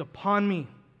Lord is upon me,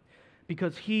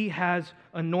 because He has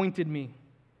anointed me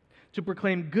to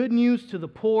proclaim good news to the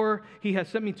poor. He has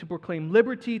sent me to proclaim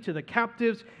liberty to the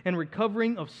captives and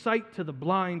recovering of sight to the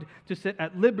blind, to set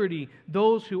at liberty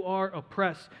those who are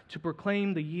oppressed, to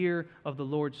proclaim the year of the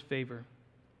Lord's favor."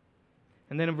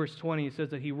 And then in verse 20, it says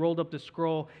that he rolled up the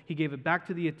scroll, he gave it back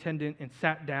to the attendant and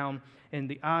sat down, and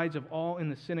the eyes of all in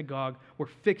the synagogue were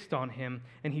fixed on him,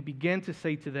 and he began to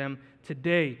say to them,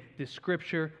 "Today this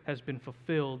scripture has been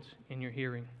fulfilled in your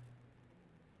hearing."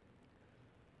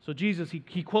 So Jesus,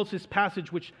 he quotes this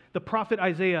passage which the prophet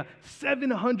Isaiah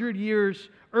 700 years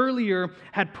earlier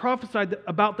had prophesied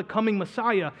about the coming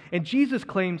Messiah, and Jesus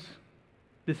claims,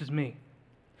 "This is me.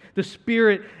 The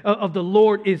Spirit of the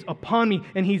Lord is upon me,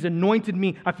 and He's anointed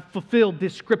me. I've fulfilled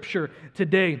this scripture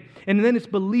today." And then it's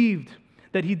believed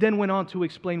that he then went on to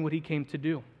explain what he came to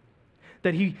do.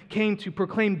 That he came to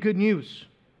proclaim good news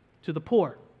to the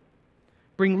poor,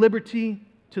 bring liberty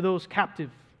to those captive,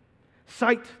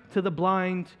 sight to the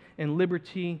blind, and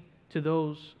liberty to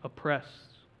those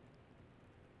oppressed.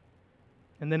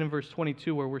 And then in verse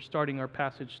 22, where we're starting our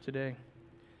passage today,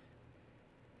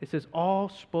 it says, "All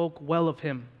spoke well of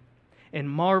him and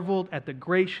marveled at the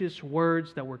gracious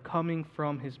words that were coming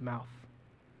from his mouth."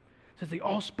 It says they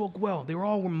all spoke well. They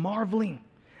all were marveling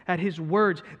at his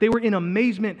words. They were in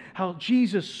amazement how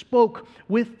Jesus spoke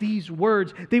with these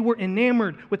words. They were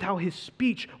enamored with how his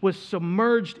speech was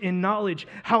submerged in knowledge,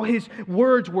 how his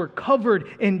words were covered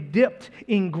and dipped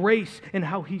in grace, and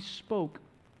how he spoke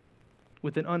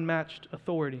with an unmatched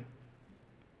authority.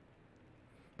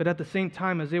 But at the same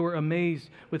time, as they were amazed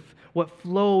with what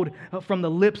flowed from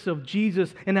the lips of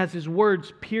Jesus, and as his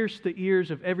words pierced the ears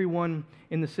of everyone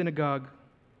in the synagogue,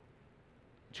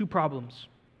 two problems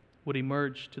would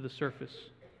emerge to the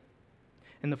surface.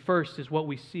 And the first is what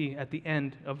we see at the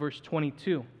end of verse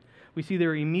 22. We see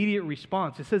their immediate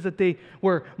response. It says that they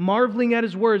were marveling at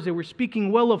his words, they were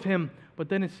speaking well of him, but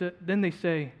then they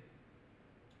say,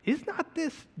 "Is not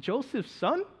this Joseph's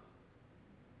son?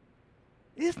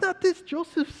 Is not this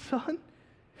Joseph's son?"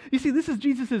 You see, this is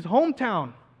Jesus'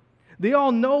 hometown. They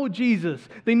all know Jesus.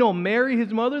 They know Mary,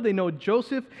 his mother. They know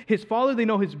Joseph, his father. They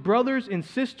know his brothers and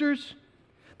sisters.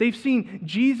 They've seen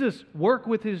Jesus work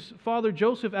with his father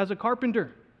Joseph as a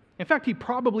carpenter. In fact, he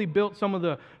probably built some of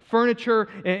the furniture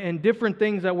and different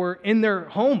things that were in their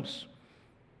homes.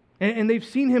 And they've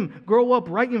seen him grow up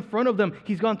right in front of them.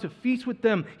 He's gone to feasts with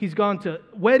them. He's gone to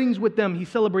weddings with them. He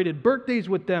celebrated birthdays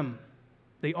with them.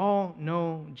 They all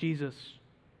know Jesus.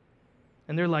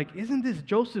 And they're like, "Isn't this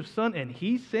Joseph's son? And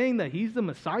he's saying that he's the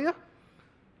Messiah?"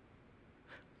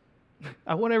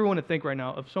 I want everyone to think right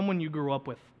now of someone you grew up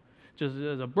with. Just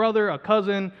as a brother, a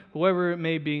cousin, whoever it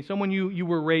may be, someone you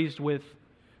were raised with.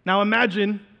 Now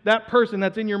imagine that person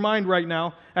that's in your mind right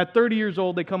now. At 30 years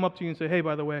old, they come up to you and say, "Hey,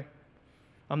 by the way,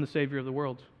 I'm the Savior of the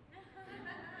world."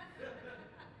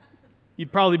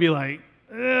 You'd probably be like,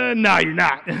 "No, you're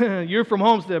not. You're from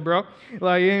Homestead, bro.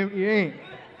 Like, you ain't."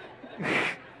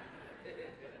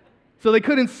 So they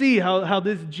couldn't see how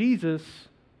this Jesus,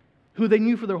 who they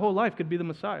knew for their whole life, could be the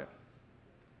Messiah.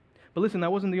 But listen,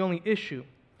 that wasn't the only issue.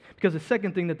 Because the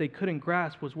second thing that they couldn't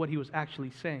grasp was what he was actually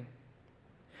saying.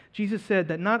 Jesus said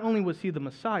that not only was he the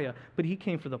Messiah, but he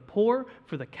came for the poor,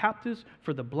 for the captives,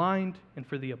 for the blind, and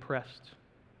for the oppressed.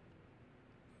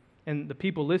 And the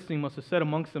people listening must have said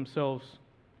amongst themselves,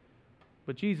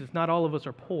 "But Jesus, not all of us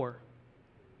are poor.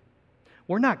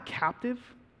 We're not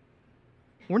captive.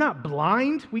 We're not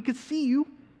blind. We could see you,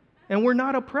 and we're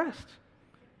not oppressed.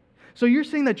 So you're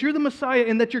saying that you're the Messiah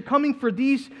and that you're coming for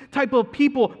these type of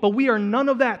people, but we are none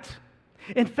of that.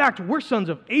 In fact, we're sons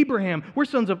of Abraham. We're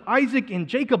sons of Isaac and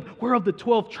Jacob. We're of the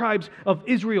 12 tribes of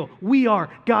Israel. We are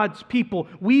God's people.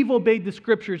 We've obeyed the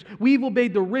scriptures. We've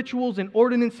obeyed the rituals and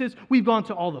ordinances. We've gone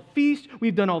to all the feasts.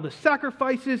 We've done all the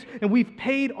sacrifices. And we've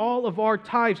paid all of our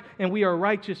tithes. And we are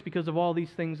righteous because of all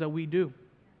these things that we do.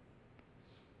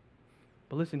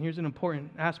 But listen, here's an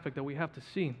important aspect that we have to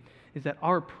see, is that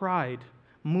our pride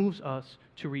moves us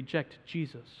to reject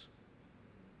Jesus.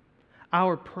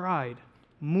 Our pride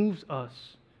moves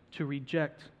us to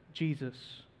reject Jesus.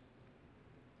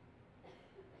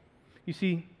 You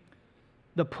see,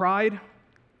 the pride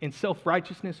and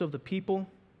self-righteousness of the people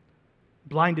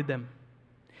blinded them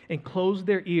and closed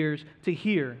their ears to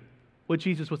hear what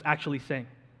Jesus was actually saying.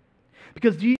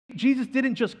 Because Jesus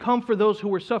didn't just come for those who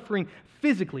were suffering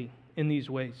physically in these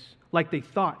ways, like they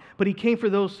thought, but He came for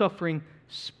those suffering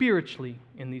spiritually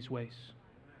in these ways.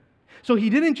 So He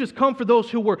didn't just come for those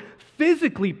who were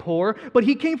physically poor, but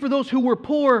He came for those who were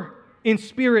poor in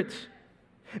spirit,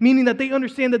 meaning that they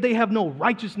understand that they have no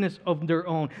righteousness of their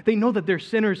own. They know that they're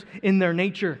sinners in their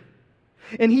nature.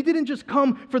 And He didn't just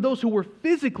come for those who were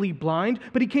physically blind,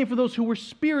 but He came for those who were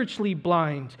spiritually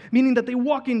blind, meaning that they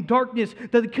walk in darkness,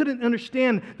 that they couldn't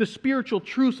understand the spiritual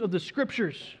truths of the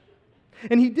Scriptures.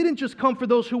 And He didn't just come for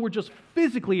those who were just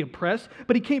physically oppressed,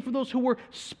 but He came for those who were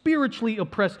spiritually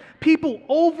oppressed. People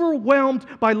overwhelmed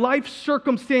by life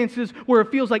circumstances where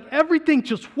it feels like everything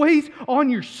just weighs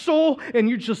on your soul and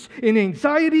you're just in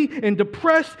anxiety and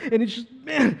depressed and it's just,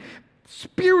 man,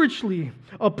 spiritually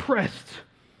oppressed.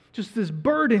 Just this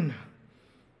burden.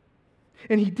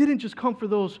 And He didn't just come for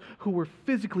those who were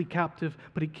physically captive,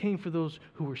 but He came for those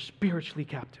who were spiritually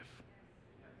captive.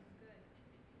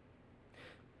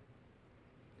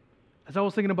 As I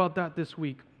was thinking about that this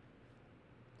week,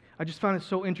 I just found it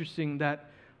so interesting that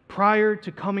prior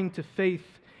to coming to faith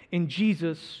in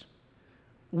Jesus,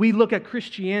 we look at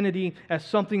Christianity as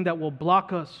something that will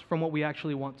block us from what we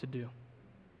actually want to do.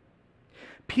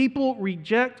 People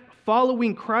reject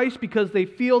following Christ because they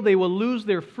feel they will lose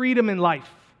their freedom in life.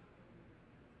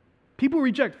 People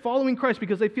reject following Christ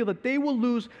because they feel that they will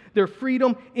lose their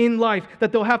freedom in life,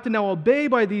 that they'll have to now obey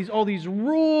by all these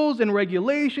rules and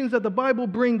regulations that the Bible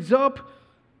brings up.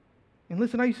 And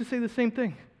listen, I used to say the same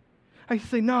thing. I used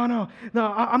to say, no,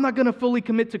 I'm not going to fully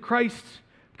commit to Christ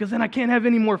because then I can't have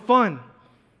any more fun.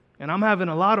 And I'm having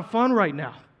a lot of fun right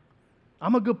now.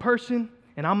 I'm a good person,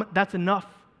 and that's enough.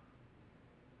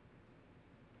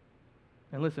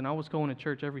 And listen, I was going to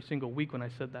church every single week when I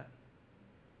said that.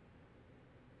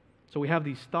 So we have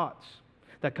these thoughts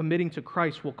that committing to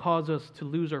Christ will cause us to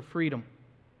lose our freedom.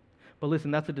 But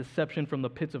listen, that's a deception from the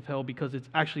pits of hell because it's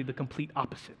actually the complete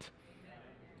opposite.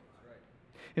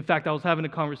 In fact, I was having a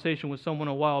conversation with someone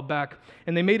a while back,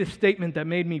 and they made a statement that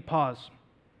made me pause.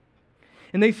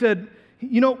 And they said,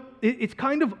 you know, it's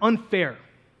kind of unfair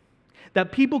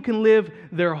that people can live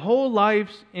their whole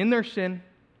lives in their sin,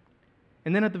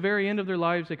 and then at the very end of their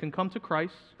lives, they can come to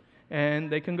Christ, and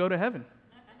they can go to heaven.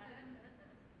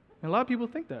 And a lot of people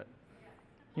think that,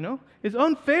 you know, it's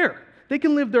unfair. They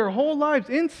can live their whole lives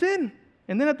in sin,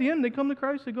 and then at the end they come to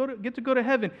Christ, they get to go to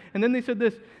heaven. And then they said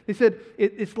this, they said,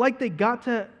 it's like they got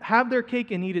to have their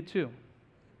cake and eat it too.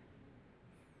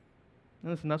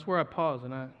 And listen, that's where I pause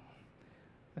and I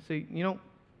say, you know,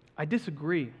 I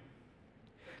disagree.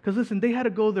 Because listen, they had to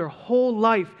go their whole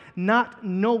life not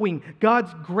knowing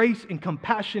God's grace and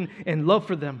compassion and love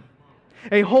for them.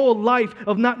 A whole life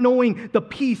of not knowing the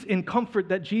peace and comfort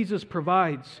that Jesus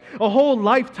provides. A whole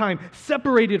lifetime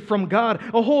separated from God.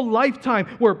 A whole lifetime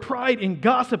where pride and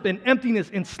gossip and emptiness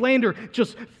and slander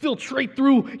just filtrate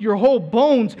through your whole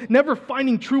bones, never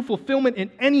finding true fulfillment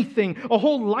in anything. A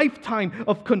whole lifetime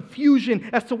of confusion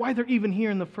as to why they're even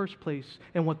here in the first place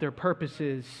and what their purpose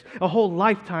is. A whole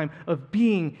lifetime of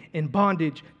being in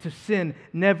bondage to sin,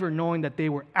 never knowing that they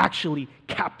were actually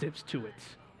captives to it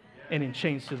and in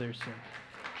chains to their sin.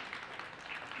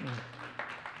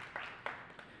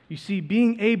 You see,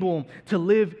 being able to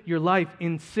live your life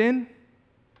in sin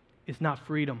is not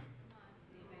freedom.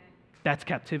 That's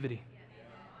captivity.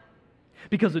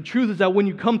 Because the truth is that when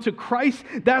you come to Christ,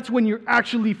 that's when you're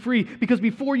actually free. Because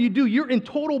before you do, you're in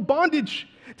total bondage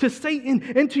to Satan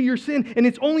and to your sin. And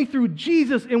it's only through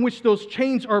Jesus in which those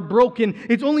chains are broken.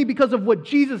 It's only because of what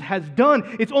Jesus has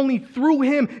done. It's only through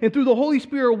Him and through the Holy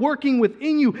Spirit working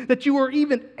within you that you are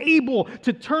even able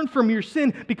to turn from your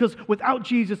sin. Because without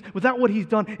Jesus, without what He's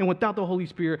done, and without the Holy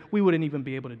Spirit, we wouldn't even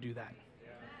be able to do that.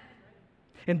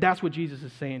 And that's what Jesus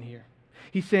is saying here.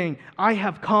 He's saying, I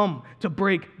have come to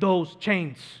break those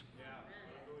chains.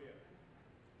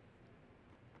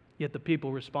 Yet the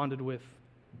people responded with,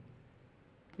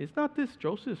 "Is not this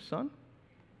Joseph's son?"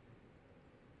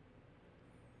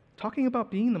 Talking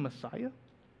about being the Messiah?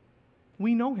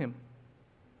 We know him.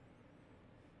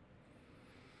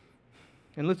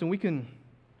 And listen, we can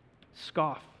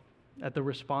scoff at the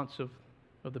response of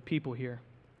the people here.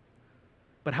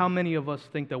 But how many of us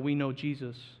think that we know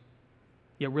Jesus,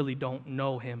 yet really don't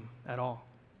know him at all?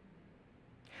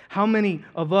 How many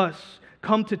of us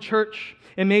come to church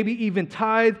and maybe even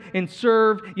tithe and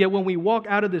serve, yet when we walk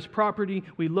out of this property,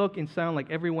 we look and sound like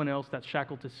everyone else that's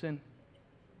shackled to sin?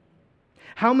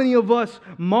 How many of us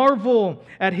marvel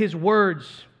at his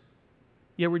words,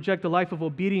 yet reject the life of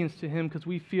obedience to him because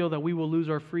we feel that we will lose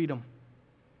our freedom?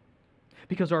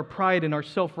 Because our pride and our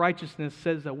self-righteousness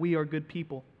says that we are good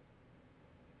people.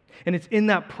 And it's in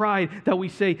that pride that we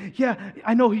say, yeah,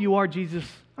 I know who you are, Jesus.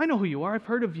 I know who you are. I've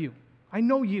heard of you. I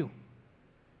know you.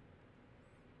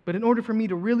 But in order for me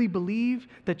to really believe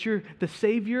that you're the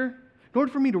Savior, in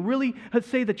order for me to really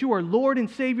say that you are Lord and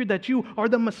Savior, that you are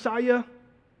the Messiah,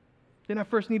 then I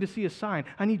first need to see a sign.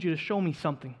 I need you to show me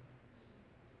something.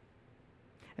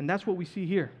 And that's what we see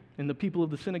here in the people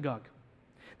of the synagogue.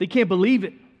 They can't believe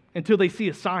it until they see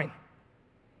a sign.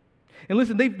 And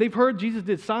listen, they've heard Jesus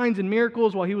did signs and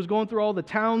miracles while he was going through all the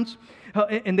towns,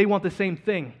 and they want the same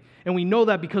thing. And we know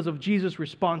that because of Jesus'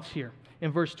 response here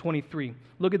in verse 23.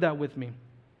 Look at that with me.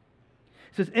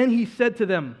 It says, "And he said to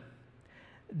them,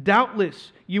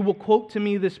 'Doubtless you will quote to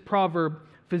me this proverb,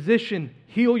 "Physician,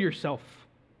 heal yourself.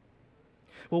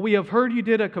 What we have heard you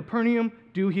did at Capernaum,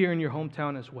 do here in your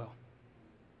hometown as well."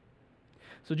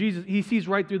 So Jesus, he sees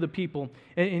right through the people,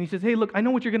 and he says, "Hey, look, I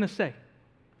know what you're going to say.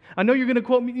 I know you're going to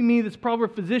quote me this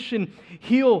proverb, physician,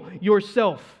 heal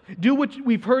yourself. Do what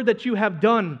we've heard that you have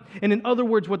done." And in other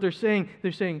words, what they're saying,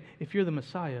 if you're the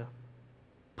Messiah,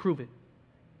 prove it.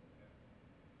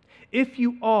 If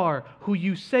you are who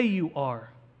you say you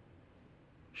are,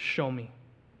 show me.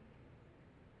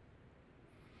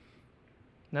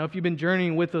 Now, if you've been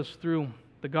journeying with us through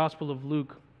the Gospel of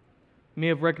Luke, you may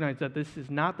have recognized that this is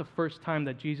not the first time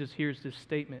that Jesus hears this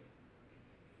statement.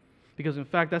 Because in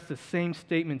fact, that's the same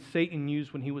statement Satan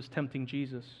used when he was tempting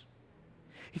Jesus.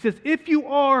 He says, if you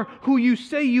are who you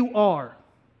say you are,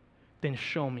 then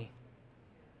show me.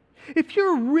 If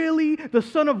you're really the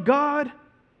Son of God,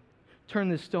 turn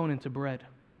this stone into bread.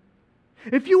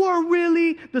 If you are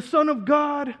really the Son of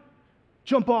God,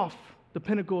 jump off the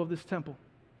pinnacle of this temple.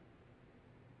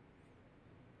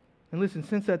 And listen,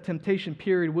 since that temptation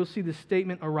period, we'll see this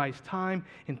statement arise time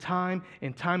and time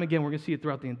and time again. We're going to see it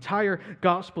throughout the entire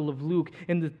Gospel of Luke.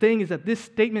 And the thing is that this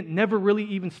statement never really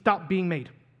even stopped being made.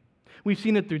 We've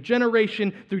seen it through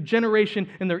generation,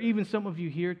 and there are even some of you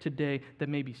here today that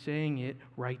may be saying it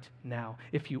right now.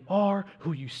 If you are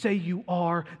who you say you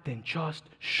are, then just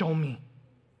show me.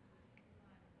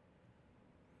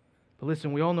 But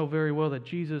listen, we all know very well that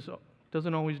Jesus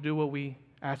doesn't always do what we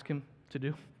ask him to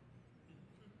do.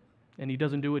 And he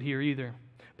doesn't do it here either.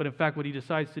 But in fact, what he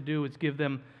decides to do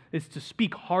is to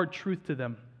speak hard truth to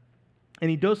them. And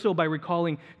he does so by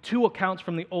recalling two accounts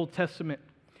from the Old Testament.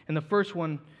 And the first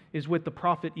one is with the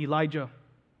prophet Elijah.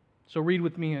 So read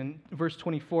with me in verse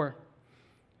 24.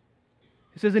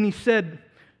 It says, "And he said,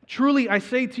 'Truly I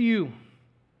say to you,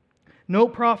 no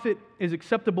prophet is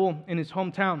acceptable in his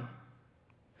hometown.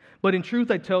 But in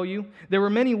truth I tell you, there were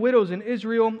many widows in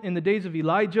Israel in the days of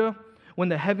Elijah, when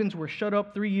the heavens were shut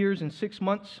up 3 years and 6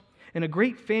 months, and a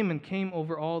great famine came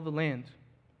over all the land.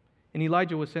 And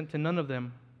Elijah was sent to none of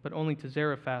them, but only to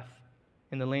Zarephath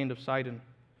in the land of Sidon,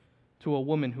 to a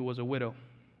woman who was a widow.'"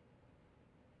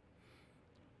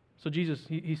 So Jesus,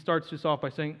 he starts this off by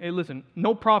saying, hey, listen,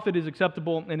 no prophet is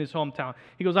acceptable in his hometown.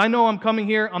 He goes, I know I'm coming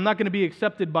here. I'm not going to be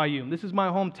accepted by you. This is my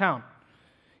hometown.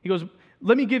 He goes,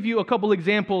 let me give you a couple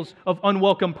examples of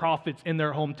unwelcome prophets in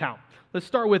their hometown. Let's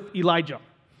start with Elijah.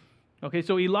 Okay,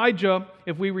 so Elijah,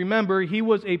 if we remember, he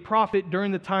was a prophet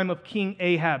during the time of King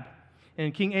Ahab.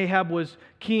 And King Ahab was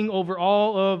king over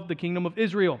all of the kingdom of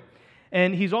Israel.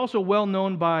 And he's also well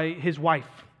known by his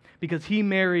wife, because he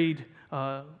married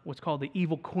what's called the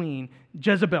evil queen,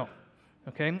 Jezebel.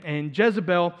 Okay, and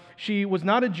Jezebel, she was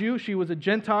not a Jew, she was a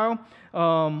Gentile,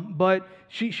 but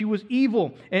she was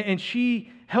evil, and she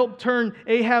helped turn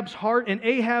Ahab's heart, and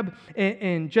Ahab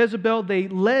and Jezebel, they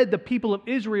led the people of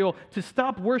Israel to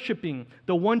stop worshiping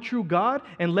the one true God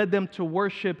and led them to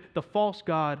worship the false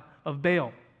god of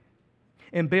Baal.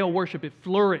 And Baal worship, it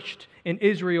flourished in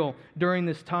Israel during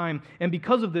this time. And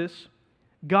because of this,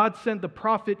 God sent the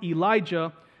prophet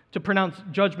Elijah to pronounce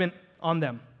judgment on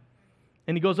them.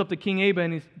 And he goes up to King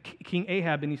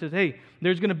Ahab and he says, hey,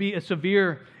 there's going to be a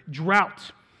severe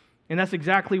drought. And that's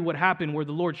exactly what happened, where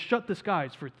the Lord shut the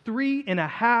skies for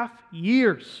 3.5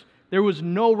 years. There was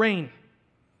no rain.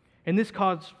 And this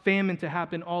caused famine to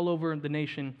happen all over the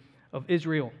nation of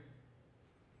Israel.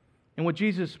 And what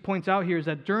Jesus points out here is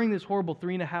that during this horrible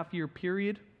 3.5-year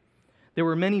period, there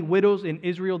were many widows in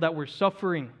Israel that were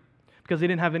suffering because they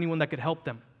didn't have anyone that could help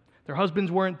them. Their husbands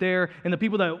weren't there, and the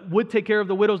people that would take care of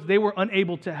the widows, they were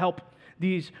unable to help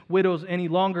these widows any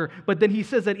longer. But then he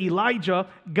says that Elijah,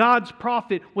 God's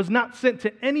prophet, was not sent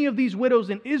to any of these widows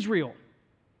in Israel,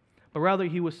 but rather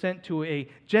he was sent to a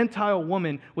Gentile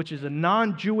woman, which is a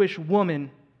non-Jewish woman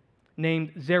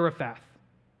named Zarephath.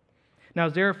 Now,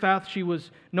 Zarephath, she was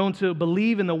known to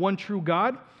believe in the one true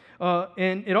God,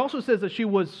 and it also says that she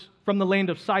was from the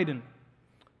land of Sidon.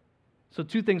 So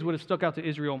two things would have stuck out to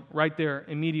Israel right there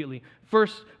immediately.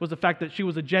 First was the fact that she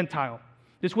was a Gentile.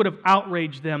 This would have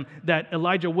outraged them that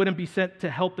Elijah wouldn't be sent to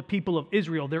help the people of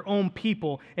Israel, their own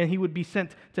people, and he would be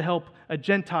sent to help a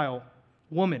Gentile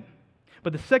woman.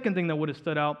 But the second thing that would have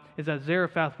stood out is that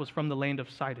Zarephath was from the land of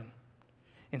Sidon.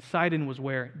 And Sidon was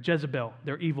where Jezebel,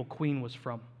 their evil queen, was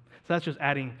from. So that's just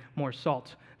adding more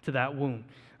salt to that wound,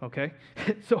 okay?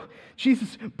 So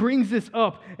Jesus brings this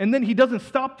up, and then he doesn't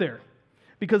stop there,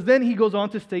 because then he goes on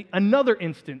to state another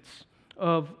instance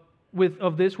of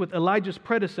this with Elijah's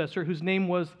predecessor, whose name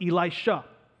was Elisha.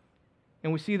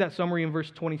 And we see that summary in verse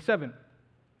 27.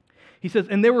 He says,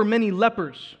 "And there were many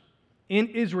lepers in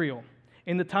Israel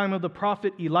in the time of the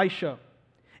prophet Elisha,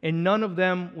 and none of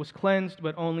them was cleansed,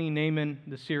 but only Naaman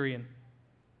the Syrian."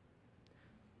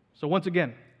 So once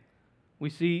again, we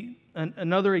see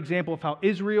another example of how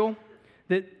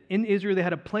in Israel they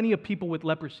had plenty of people with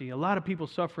leprosy, a lot of people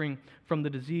suffering from the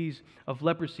disease of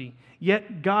leprosy.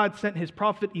 Yet God sent his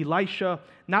prophet Elisha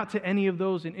not to any of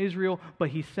those in Israel, but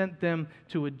he sent them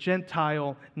to a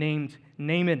Gentile named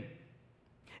Naaman.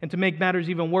 And to make matters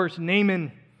even worse,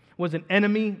 Naaman was an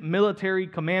enemy military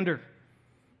commander.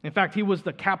 In fact, he was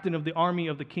the captain of the army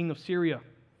of the king of Syria.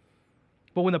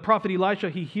 But when the prophet Elisha,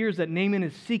 he hears that Naaman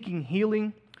is seeking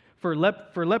healing for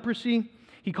leprosy,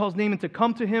 he calls Naaman to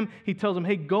come to him. He tells him,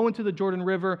 hey, go into the Jordan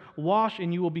River, wash,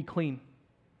 and you will be clean.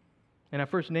 And at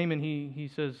first, Naaman, he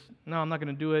says, no, I'm not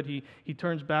going to do it. He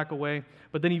turns back away.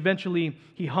 But then eventually,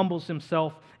 he humbles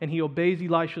himself, and he obeys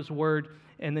Elisha's word,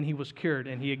 and then he was cured,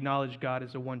 and he acknowledged God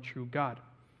as the one true God.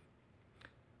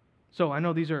 So I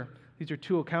know these are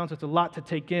two accounts. It's a lot to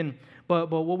take in.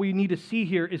 But what we need to see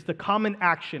here is the common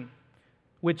action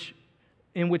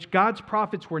in which God's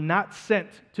prophets were not sent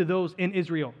to those in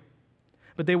Israel,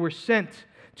 but they were sent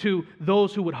to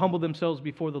those who would humble themselves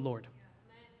before the Lord.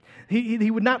 He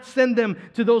would not send them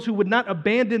to those who would not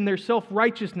abandon their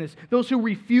self-righteousness, those who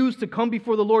refused to come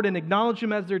before the Lord and acknowledge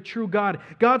Him as their true God.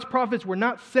 God's prophets were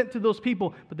not sent to those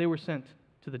people, but they were sent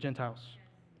to the Gentiles.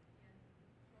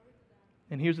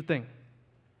 And here's the thing.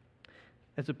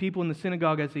 As the people in the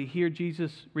synagogue, as they hear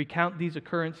Jesus recount these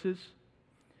occurrences,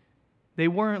 they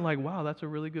weren't like, wow, that's a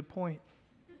really good point.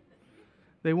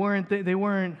 They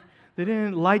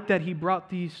didn't like that he brought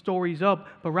these stories up,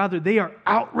 but rather they are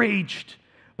outraged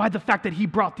by the fact that he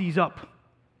brought these up.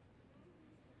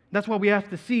 That's why we have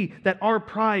to see that our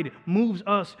pride moves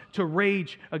us to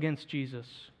rage against Jesus.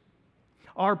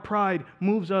 Our pride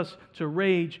moves us to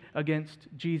rage against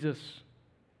Jesus.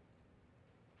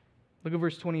 Look at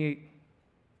verse 28.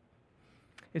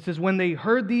 It says, when they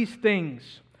heard these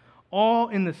things, all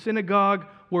in the synagogue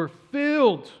were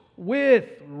filled with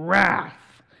wrath.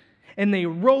 And they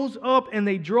rose up and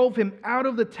they drove him out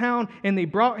of the town, and they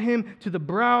brought him to the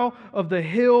brow of the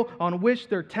hill on which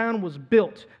their town was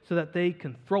built, so that they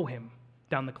can throw him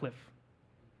down the cliff.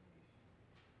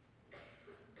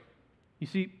 You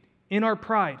see, in our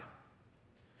pride,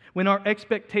 when our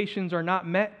expectations are not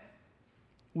met,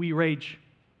 we rage.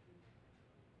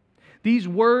 These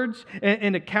words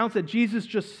and accounts that Jesus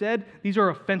just said, these are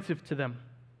offensive to them.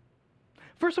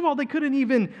 First of all, they couldn't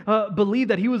even believe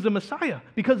that he was the Messiah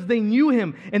because they knew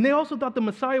him. And they also thought the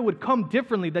Messiah would come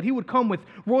differently, that he would come with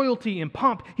royalty and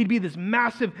pomp. He'd be this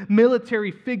massive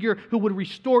military figure who would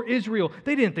restore Israel.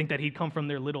 They didn't think that he'd come from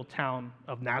their little town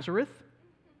of Nazareth.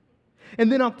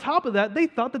 And then on top of that, they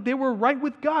thought that they were right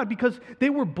with God because they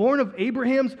were born of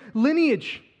Abraham's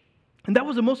lineage. And that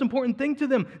was the most important thing to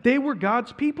them. They were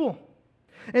God's people.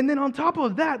 And then on top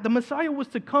of that, the Messiah was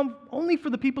to come only for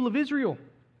the people of Israel.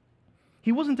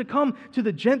 He wasn't to come to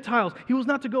the Gentiles. He was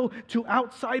not to go to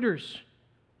outsiders.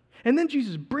 And then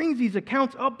Jesus brings these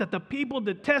accounts up that the people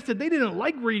detested. They didn't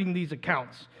like reading these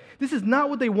accounts. This is not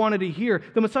what they wanted to hear.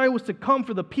 The Messiah was to come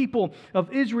for the people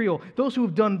of Israel, those who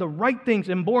have done the right things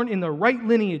and born in the right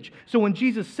lineage. So when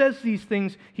Jesus says these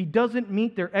things, he doesn't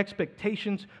meet their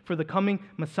expectations for the coming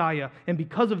Messiah. And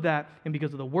because of that, and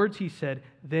because of the words he said,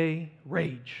 they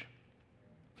rage.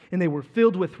 And they were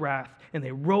filled with wrath, and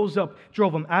they rose up,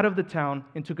 drove him out of the town,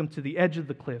 and took him to the edge of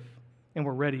the cliff, and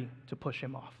were ready to push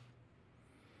him off.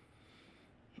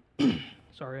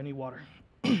 Sorry, I need water.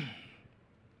 If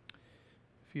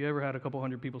you ever had a couple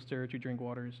hundred people stare at you drink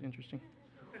water, it's interesting.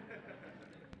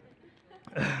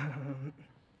 But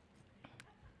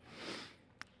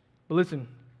listen,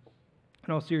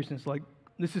 in all seriousness, like,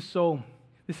 this is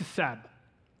sad.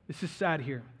 This is sad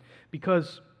here.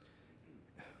 Because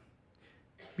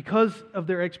of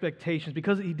their expectations,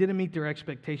 because he didn't meet their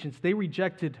expectations, they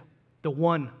rejected the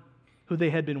one who they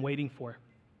had been waiting for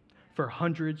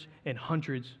hundreds and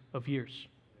hundreds of years.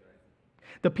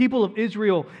 The people of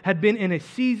Israel had been in a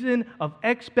season of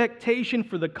expectation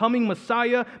for the coming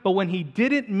Messiah, but when he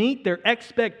didn't meet their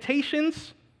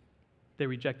expectations, they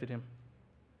rejected him.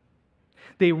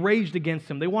 They raged against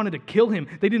him. They wanted to kill him.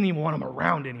 They didn't even want him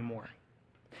around anymore.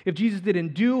 If Jesus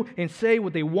didn't do and say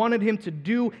what they wanted him to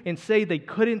do and say, they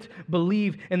couldn't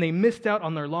believe, and they missed out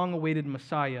on their long-awaited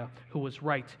Messiah who was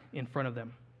right in front of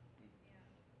them.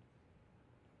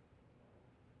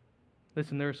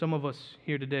 Listen, there are some of us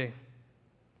here today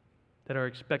that are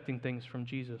expecting things from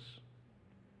Jesus.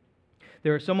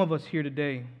 There are some of us here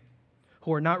today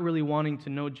who are not really wanting to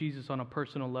know Jesus on a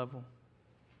personal level,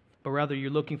 but rather you're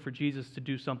looking for Jesus to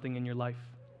do something in your life.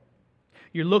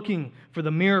 You're looking for the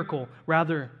miracle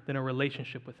rather than a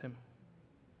relationship with him.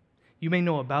 You may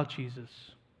know about Jesus,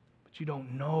 but you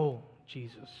don't know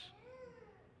Jesus.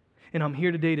 And I'm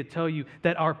here today to tell you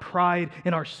that our pride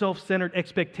and our self-centered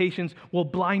expectations will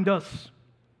blind us,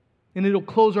 and it'll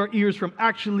close our ears from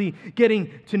actually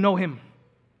getting to know him.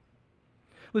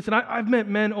 Listen, I've met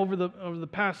men over the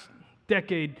past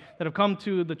decade that have come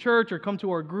to the church or come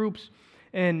to our groups,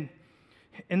 and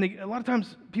a lot of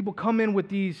times people come in with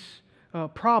these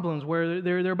problems where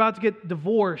they're about to get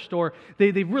divorced, or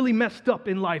they've really messed up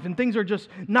in life and things are just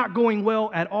not going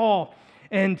well at all.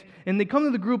 And they come to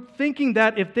the group thinking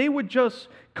that if they would just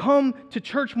come to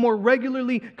church more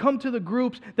regularly, come to the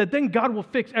groups, that then God will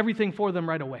fix everything for them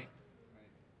right away.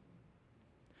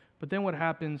 But then what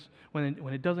happens when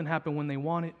it doesn't happen when they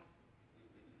want it?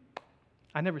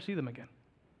 I never see them again.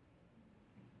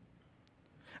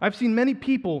 I've seen many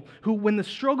people who, when the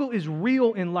struggle is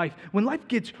real in life, when life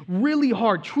gets really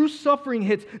hard, true suffering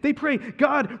hits, they pray,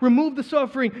 God, remove the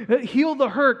suffering, heal the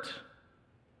hurt.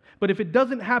 But if it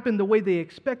doesn't happen the way they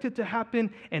expect it to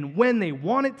happen and when they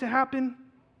want it to happen,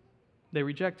 they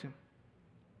reject him.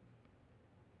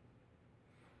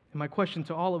 And my question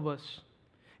to all of us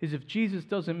is, if Jesus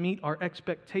doesn't meet our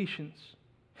expectations,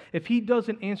 if he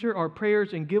doesn't answer our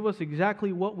prayers and give us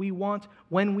exactly what we want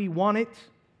when we want it,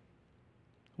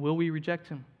 will we reject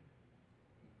him?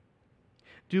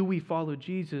 Do we follow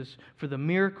Jesus for the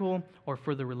miracle or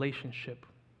for the relationship?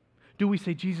 Do we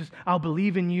say, Jesus, I'll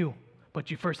believe in you, but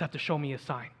you first have to show me a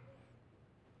sign?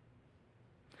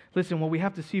 Listen, what we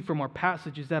have to see from our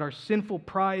passage is that our sinful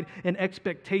pride and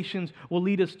expectations will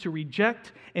lead us to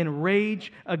reject and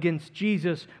rage against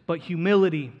Jesus, but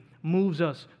humility moves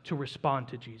us to respond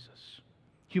to Jesus.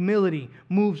 Humility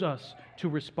moves us to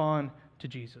respond to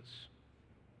Jesus.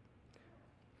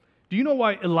 Do you know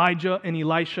why Elijah and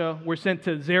Elisha were sent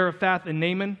to Zarephath and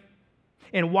Naaman?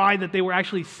 And why that they were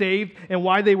actually saved and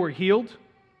why they were healed?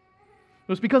 It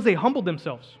was because they humbled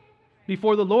themselves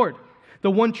before the Lord, the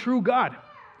one true God.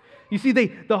 You see,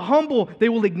 the humble, they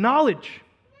will acknowledge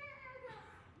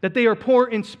that they are poor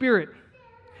in spirit.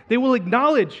 They will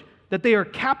acknowledge that they are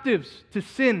captives to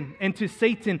sin and to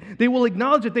Satan. They will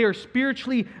acknowledge that they are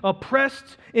spiritually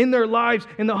oppressed in their lives,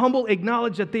 and the humble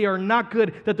acknowledge that they are not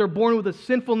good, that they're born with a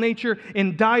sinful nature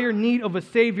in dire need of a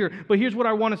Savior. But here's what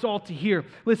I want us all to hear.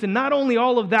 Listen, not only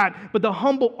all of that, but the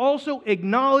humble also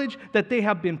acknowledge that they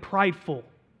have been prideful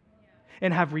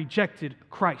and have rejected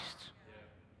Christ.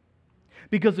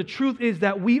 Because the truth is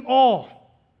that we all,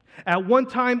 at one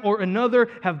time or another,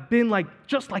 have been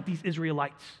just like these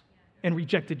Israelites and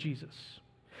rejected Jesus.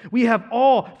 We have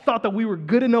all thought that we were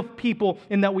good enough people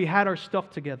and that we had our stuff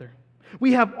together.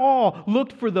 We have all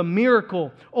looked for the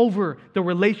miracle over the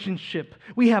relationship.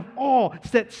 We have all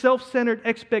set self-centered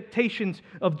expectations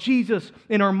of Jesus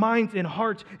in our minds and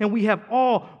hearts, and we have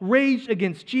all raged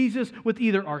against Jesus with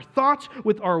either our thoughts,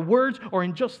 with our words, or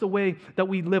in just the way that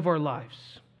we live our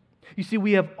lives. You see,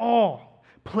 we have all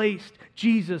placed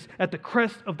Jesus at the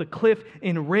crest of the cliff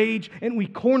in rage, and we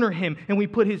corner him, and we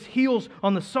put his heels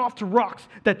on the soft rocks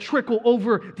that trickle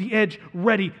over the edge,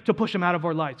 ready to push him out of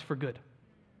our lives for good.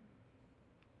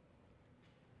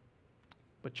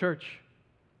 But church,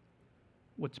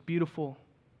 what's beautiful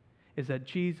is that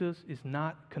Jesus is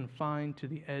not confined to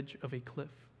the edge of a cliff.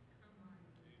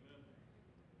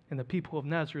 And the people of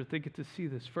Nazareth, they get to see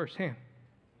this firsthand.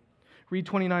 Read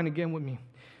 29 again with me.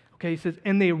 Okay, he says,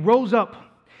 and they rose up,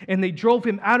 and they drove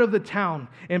him out of the town,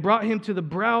 and brought him to the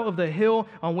brow of the hill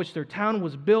on which their town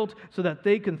was built, so that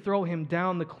they can throw him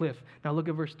down the cliff. Now look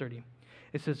at verse 30.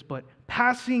 It says, but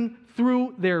passing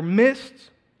through their midst,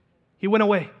 he went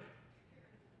away.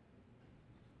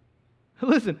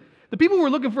 Listen, the people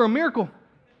were looking for a miracle.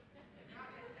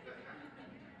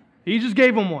 He just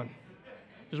gave them one.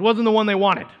 Just wasn't the one they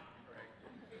wanted.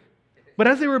 But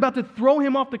as they were about to throw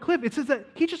him off the cliff, it says that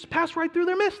he just passed right through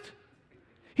their midst.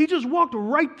 He just walked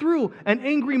right through an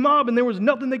angry mob, and there was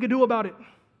nothing they could do about it.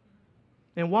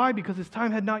 And why? Because his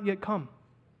time had not yet come.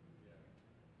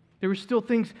 There were still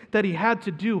things that he had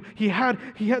to do. He had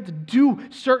to do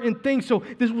certain things. So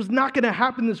this was not going to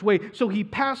happen this way. So he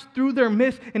passed through their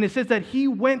midst, and it says that he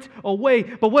went away.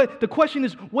 But the question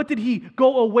is, what did he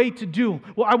go away to do?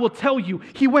 Well, I will tell you,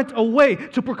 he went away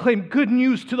to proclaim good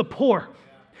news to the poor,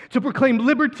 to proclaim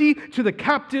liberty to the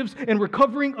captives and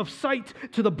recovering of sight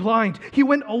to the blind. He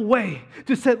went away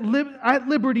to set at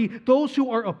liberty those who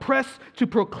are oppressed, to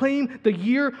proclaim the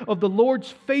year of the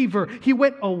Lord's favor. He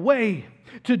went away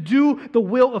to do the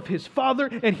will of his Father,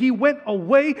 and he went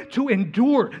away to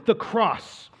endure the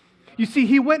cross. You see,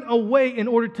 he went away in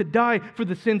order to die for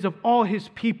the sins of all his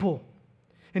people,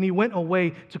 and he went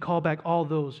away to call back all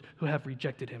those who have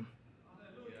rejected him.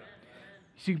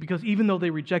 You see, because even though they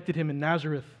rejected him in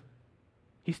Nazareth,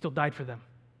 he still died for them.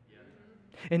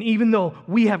 And even though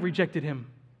we have rejected him,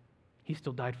 he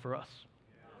still died for us.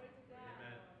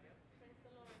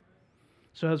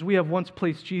 So as we have once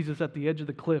placed Jesus at the edge of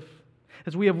the cliff,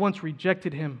 as we have once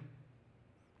rejected him,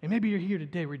 and maybe you're here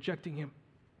today rejecting him,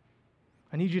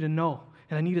 I need you to know,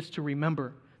 and I need us to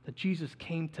remember that Jesus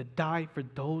came to die for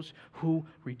those who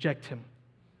reject him.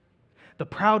 The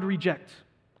proud reject,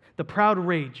 the proud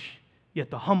rage,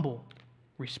 yet the humble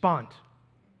respond.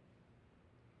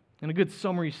 And a good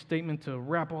summary statement to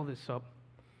wrap all this up.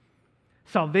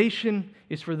 Salvation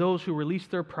is for those who release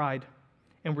their pride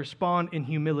and respond in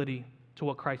humility to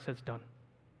what Christ has done.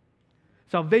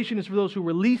 Salvation is for those who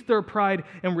release their pride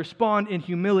and respond in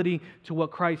humility to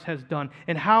what Christ has done.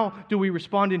 And how do we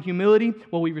respond in humility?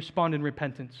 Well, we respond in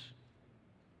repentance.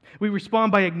 We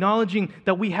respond by acknowledging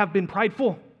that we have been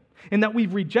prideful and that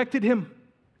we've rejected him,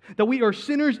 that we are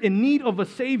sinners in need of a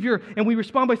Savior, and we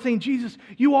respond by saying, Jesus,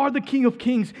 you are the King of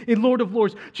Kings and Lord of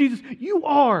Lords. Jesus, you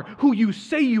are who you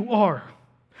say you are.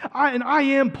 I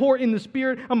am poor in the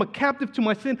spirit. I'm a captive to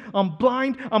my sin. I'm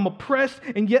blind. I'm oppressed,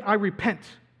 and yet I repent.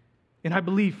 And I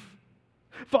believe.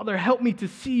 Father, help me to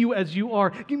see you as you are.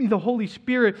 Give me the Holy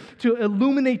Spirit to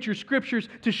illuminate your scriptures,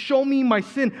 to show me my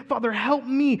sin. Father, help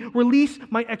me release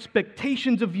my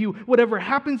expectations of you. Whatever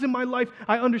happens in my life,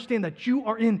 I understand that you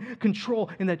are in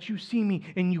control and that you see me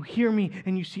and you hear me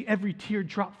and you see every tear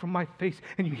drop from my face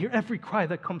and you hear every cry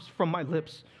that comes from my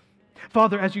lips.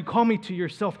 Father, as you call me to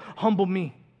yourself, humble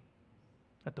me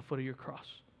at the foot of your cross.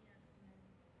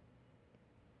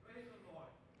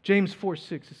 James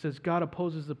 4:6, it says, God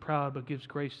opposes the proud but gives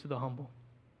grace to the humble.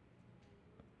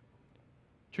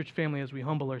 Church family, as we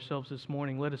humble ourselves this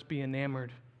morning, let us be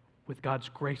enamored with God's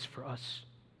grace for us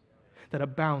that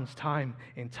abounds time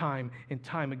and time and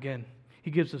time again.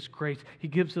 He gives us grace. He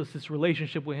gives us this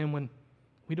relationship with him when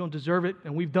we don't deserve it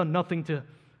and we've done nothing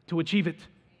to achieve it.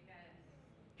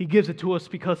 He gives it to us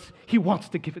because he wants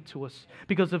to give it to us,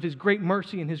 because of his great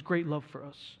mercy and his great love for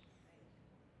us.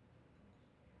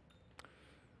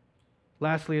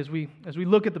 Lastly, as we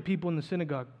look at the people in the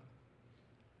synagogue,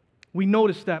 we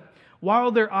notice that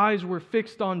while their eyes were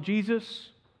fixed on Jesus,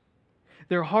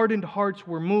 their hardened hearts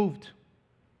were moved,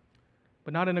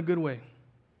 but not in a good way.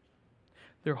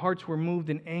 Their hearts were moved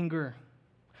in anger,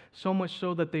 so much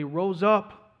so that they rose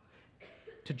up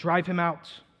to drive him out.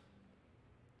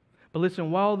 But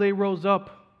listen, while they rose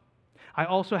up, I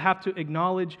also have to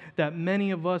acknowledge that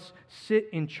many of us sit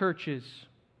in churches,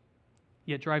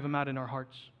 yet drive him out in our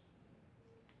hearts.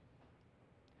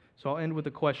 So I'll end with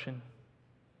a question.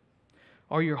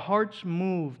 Are your hearts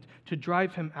moved to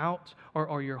drive him out, or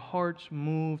are your hearts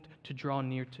moved to draw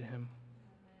near to him?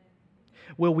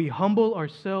 Will we humble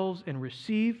ourselves and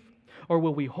receive, or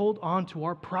will we hold on to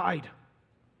our pride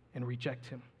and reject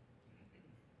him?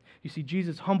 You see,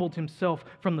 Jesus humbled himself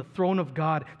from the throne of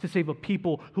God to save a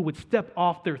people who would step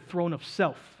off their throne of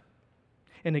self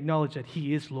and acknowledge that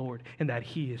He is Lord and that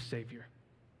He is Savior?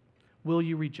 Will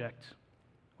you reject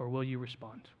or will you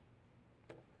respond?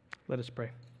 Let us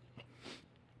pray.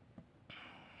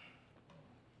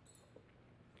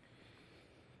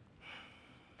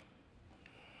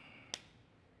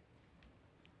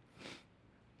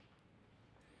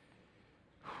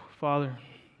 Father,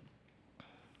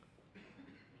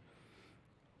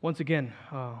 once again,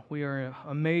 we are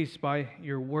amazed by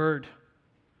your word.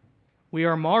 We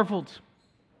are marveled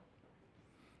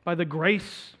by the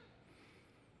grace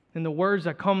and the words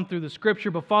that come through the Scripture.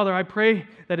 But Father, I pray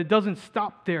that it doesn't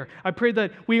stop there. I pray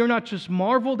that we are not just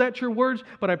marveled at your words,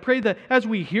 but I pray that as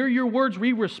we hear your words,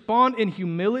 we respond in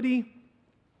humility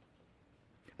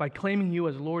by claiming you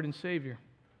as Lord and Savior.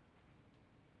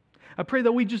 I pray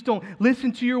that we just don't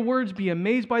listen to your words, be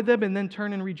amazed by them, and then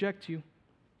turn and reject you.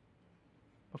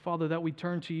 But Father, that we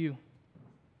turn to you.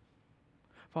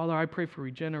 Father, I pray for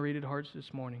regenerated hearts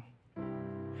this morning.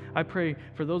 I pray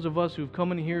for those of us who've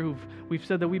come in here, we've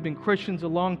said that we've been Christians a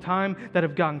long time, that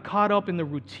have gotten caught up in the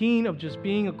routine of just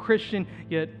being a Christian,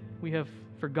 yet we have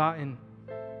forgotten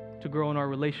to grow in our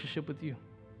relationship with you.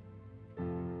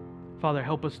 Father,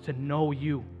 help us to know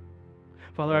you.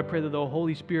 Father, I pray that the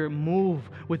Holy Spirit move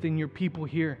within your people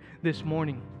here this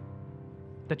morning,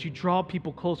 that you draw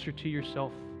people closer to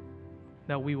yourself,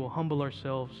 that we will humble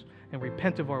ourselves and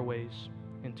repent of our ways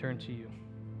and turn to you.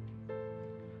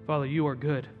 Father, you are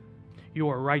good. You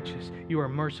are righteous. You are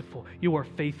merciful. You are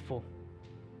faithful.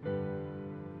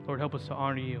 Lord, help us to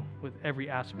honor you with every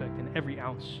aspect and every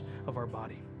ounce of our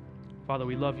body. Father,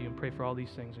 we love you and pray for all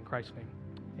these things in Christ's name.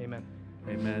 Amen.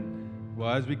 Amen. Well,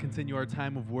 as we continue our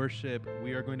time of worship,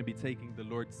 we are going to be taking the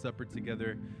Lord's Supper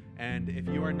together. And if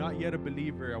you are not yet a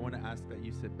believer, I want to ask that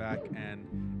you sit back and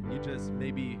you just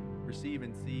maybe receive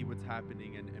and see what's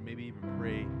happening and maybe even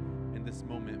pray in this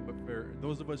moment. But for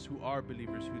those of us who are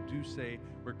believers, who do say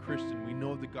we're Christian, we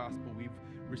know the gospel, we've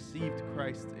received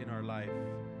Christ in our life,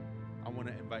 I want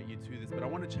to invite you to this. But I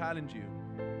want to challenge you.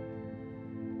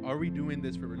 Are we doing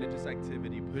this for religious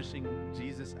activity, pushing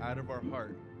Jesus out of our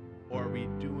heart? Or are we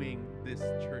doing this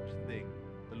church thing,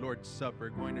 the Lord's Supper,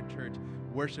 going to church,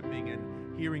 worshiping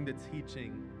and hearing the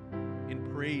teaching in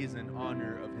praise and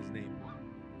honor of His name?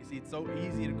 You see, it's so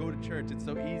easy to go to church. It's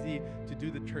so easy to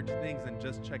do the church things and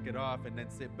just check it off and then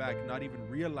sit back, not even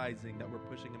realizing that we're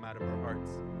pushing Him out of our hearts.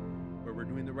 Where we're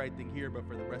doing the right thing here, but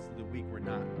for the rest of the week, we're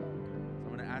not. So I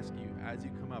want to ask you, as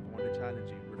you come up, I want to challenge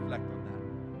you, reflect on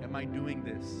that. Am I doing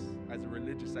this as a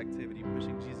religious activity,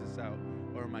 pushing Jesus out?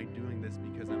 Or am I doing this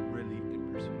because I'm really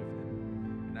in pursuit of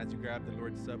Him? And as you grab the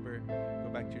Lord's Supper, go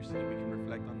back to your seat, we can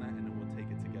reflect on that, and then we'll take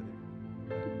it together.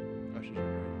 Ushers,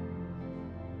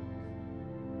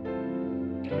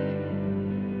 Christ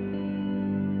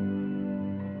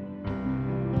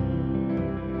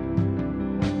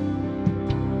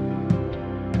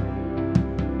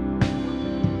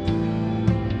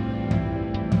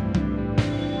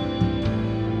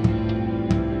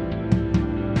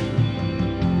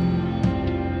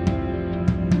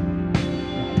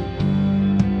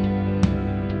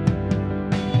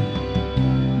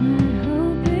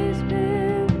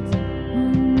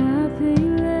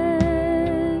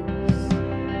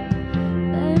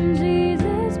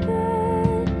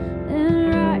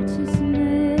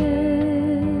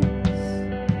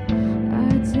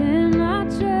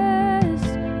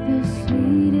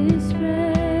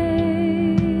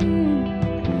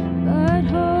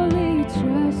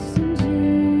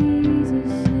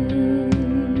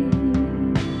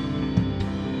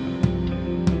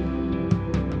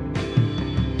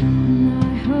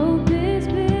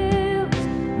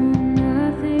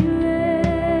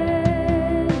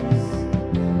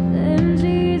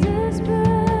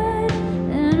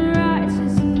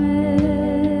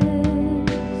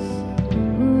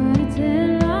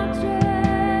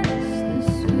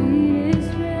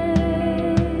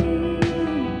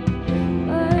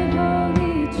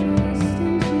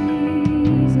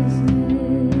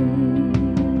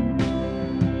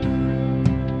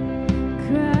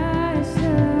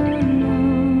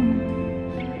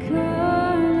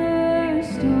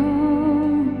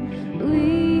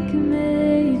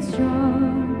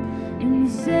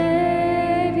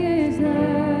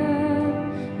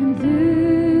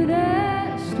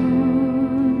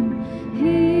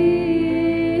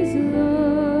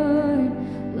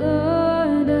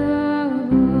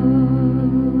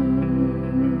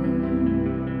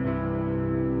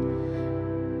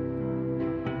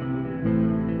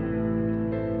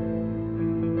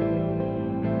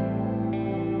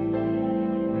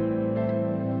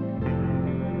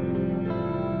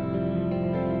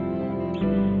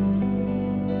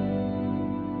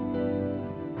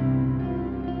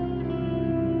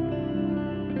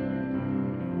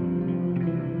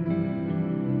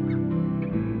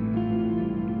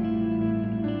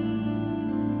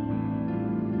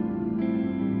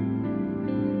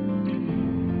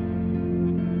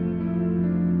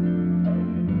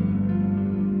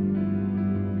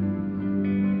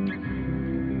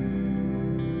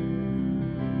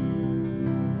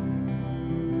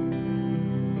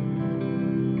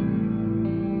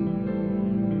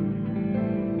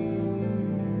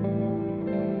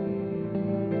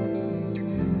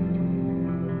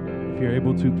you're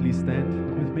able to, please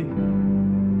stand with me.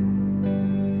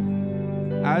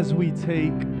 As we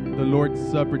take the Lord's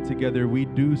Supper together, we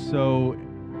do so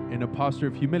in a posture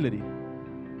of humility.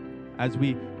 As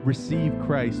we receive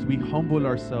Christ, we humble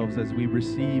ourselves as we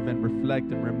receive and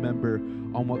reflect and remember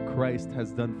on what Christ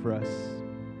has done for us.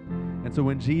 And so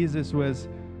when Jesus was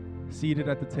seated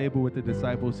at the table with the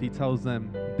disciples, he tells them,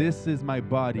 "This is my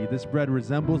body. This bread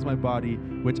resembles my body,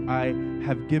 which I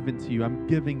have given to you. I'm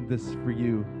giving this for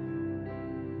you."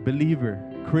 Believer,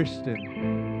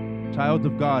 Christian, child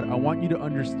of God, I want you to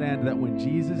understand that when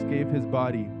Jesus gave his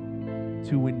body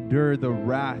to endure the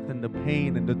wrath and the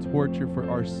pain and the torture for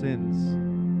our sins,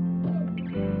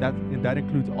 that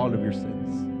includes all of your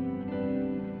sins.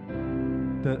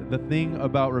 The thing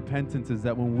about repentance is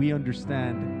that when we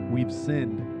understand we've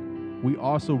sinned, we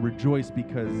also rejoice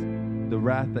because the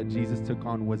wrath that Jesus took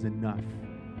on was enough.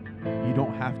 You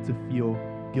don't have to feel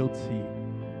guilty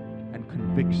and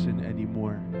conviction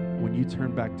anymore. When you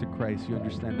turn back to Christ, you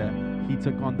understand that he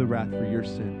took on the wrath for your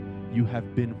sin. You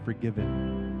have been forgiven.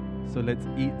 So let's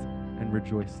eat and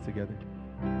rejoice together.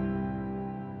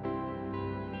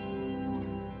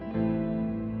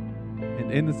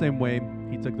 And in the same way,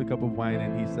 he took the cup of wine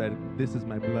and he said, "This is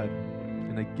my blood,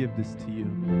 and I give this to you."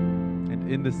 And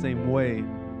in the same way,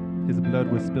 his blood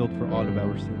was spilled for all of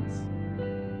our sins.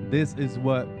 This is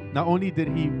what, not only did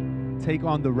he take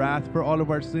on the wrath for all of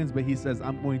our sins, but he says,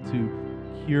 "I'm going to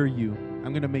cure you.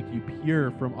 I'm going to make you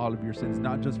pure from all of your sins,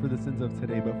 not just for the sins of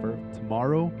today, but for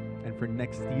tomorrow and for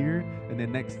next year and the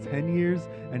next 10 years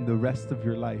and the rest of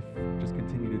your life. Just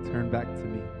continue to turn back to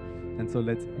me." And so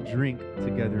let's drink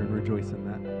together and rejoice in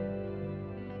that.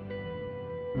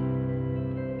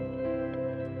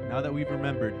 Now that we've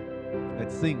remembered,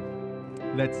 let's sing.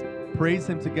 Let's praise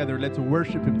him together. Let's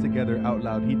worship him together out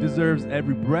loud. He deserves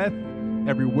every breath,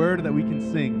 every word that we can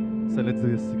sing. So let's do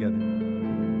this together.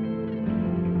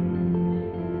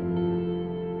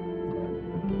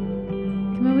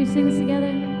 Come on, we sing this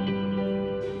together.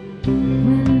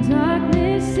 When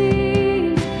darkness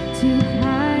seems to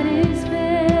hide its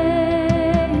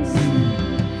face,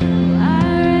 I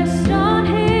rest on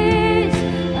his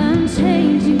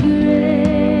unchanging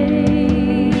grace.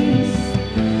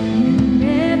 In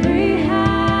every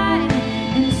high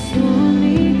and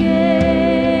stormy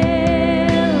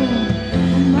gale,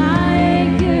 my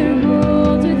anchor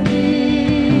holds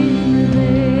within the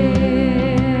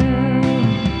veil.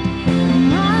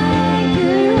 My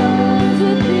anchor holds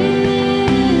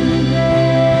within the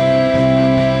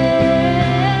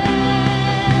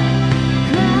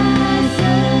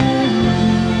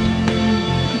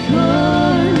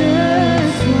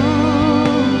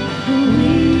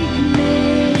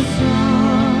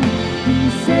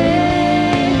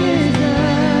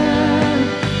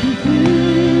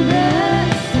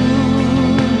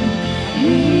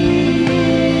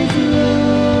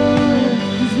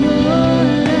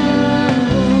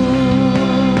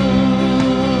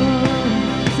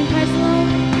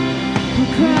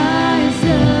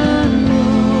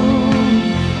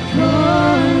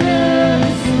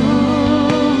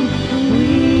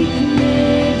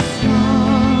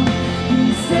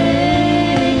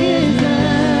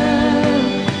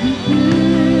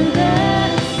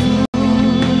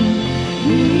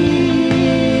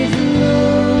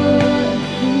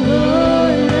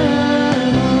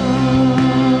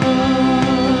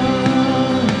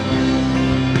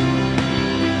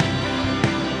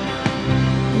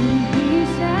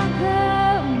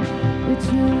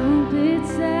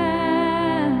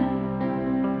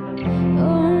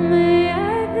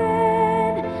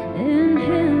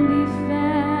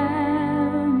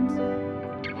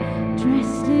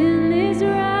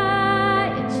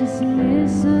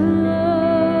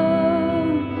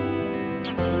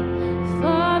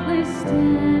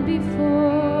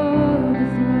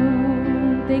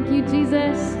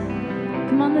Jesus.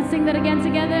 Come on, let's sing that again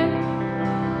together.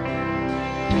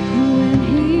 When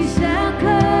he shall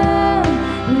come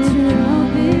with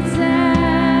trumpet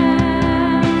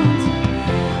sound,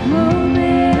 oh,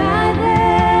 may I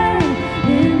then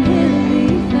in him be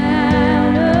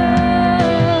found,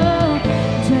 oh,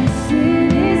 dressed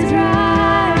in his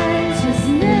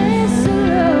righteousness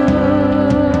alone,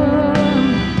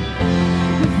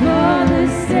 the Father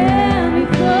stand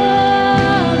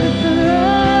before the throne,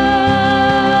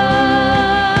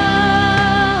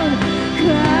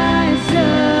 Christ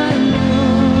alone.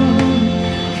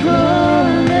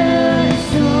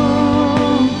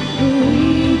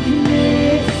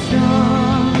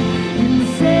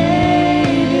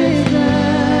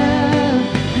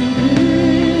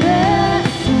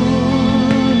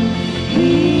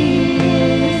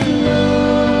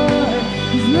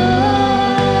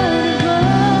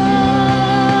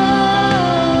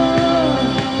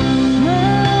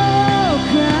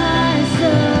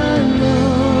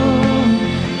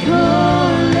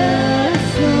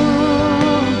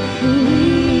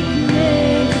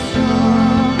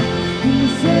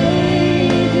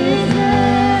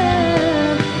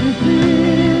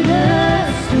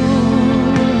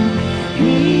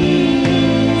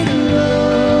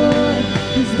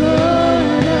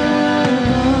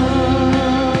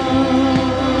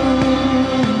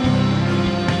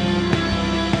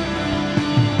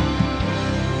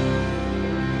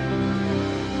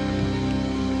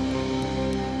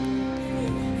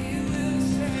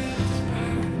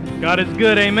 God is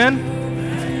good, amen?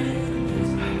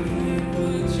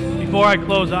 Before I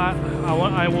close,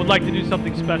 I would like to do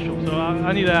something special. So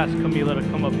I need to ask Camila to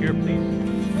come up here, please.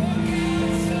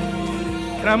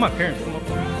 Can I have my parents come up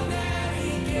here?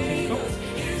 No?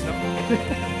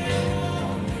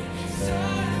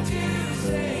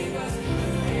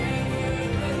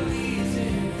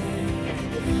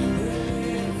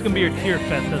 It's going to be your tear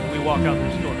fest as we walk out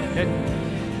this door, okay?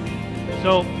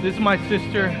 So this is my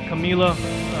sister, Camila.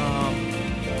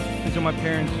 These are my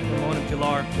parents, Ramon and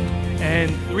Pilar. And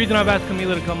the reason I've asked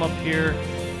Camila to come up here is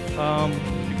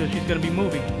because she's going to be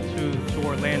moving to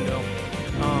Orlando.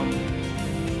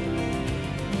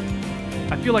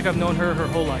 I feel like I've known her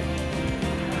whole life.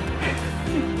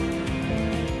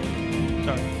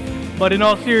 Sorry. But in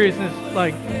all seriousness,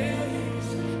 like,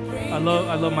 I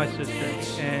love my sister.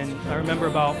 And I remember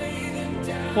about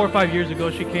 4 or 5 years ago,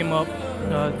 she came up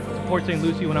to Port St.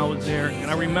 Lucie when I was there. And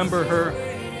I remember her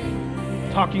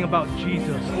talking about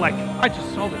Jesus. Like, I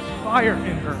just saw this fire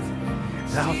in her.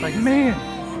 And I was like, man,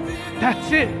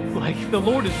 that's it. Like, the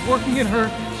Lord is working in her.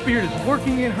 Spirit is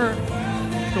working in her.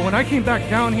 So when I came back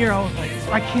down here, I was like,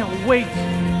 I can't wait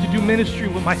to do ministry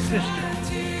with my sister.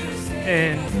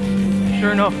 And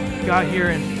sure enough, got here,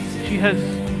 and she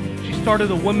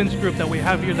started a women's group that we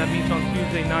have here that meets on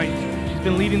Tuesday nights. She's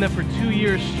been leading them for 2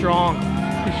 years strong.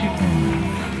 And she's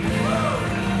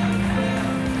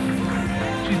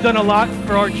done a lot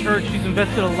for our church. She's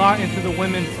invested a lot into the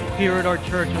women here at our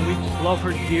church, and we just love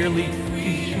her dearly.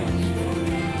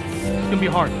 It's going to be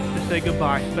hard to say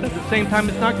goodbye, but at the same time,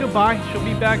 it's not goodbye. She'll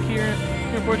be back here.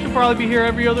 She'll probably be here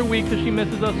every other week because she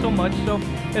misses us so much, so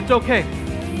it's okay.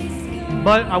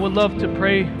 But I would love to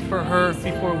pray for her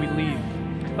before we leave,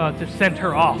 to send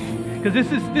her off. Because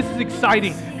this is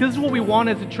exciting. Because this is what we want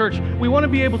as a church. We want to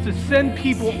be able to send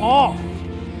people off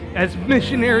as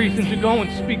missionaries and to go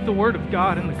and speak the word of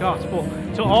God and the gospel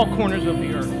to all corners of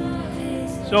the earth.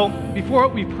 So before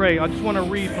we pray, I just want to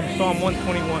read from Psalm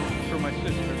 121 for my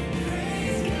sister.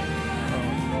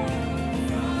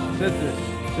 It says this.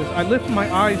 It says, I lift my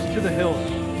eyes to the hills.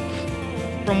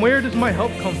 From where does my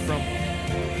help come from?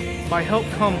 My help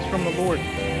comes from the Lord,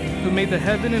 who made the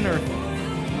heaven and earth.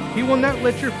 He will not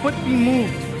let your foot be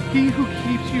moved. He who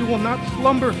keeps you will not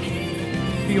slumber.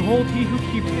 Behold, he who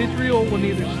keeps Israel will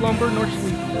neither slumber nor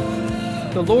sleep.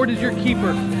 The Lord is your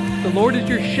keeper. The Lord is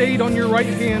your shade on your right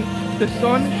hand. The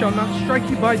sun shall not strike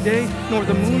you by day, nor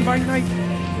the moon by night.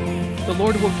 The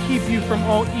Lord will keep you from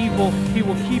all evil. He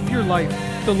will keep your life.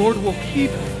 The Lord will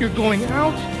keep your going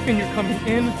out and your coming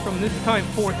in from this time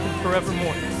forth and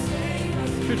forevermore.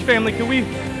 Church family, can we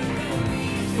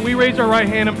raise our right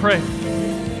hand and pray?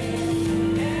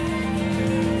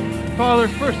 Father,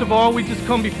 first of all, we just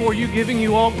come before you, giving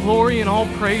you all glory and all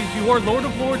praise. You are Lord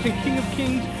of lords and King of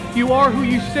kings. You are who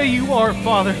you say you are,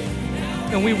 Father.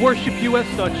 And we worship you as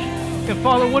such. And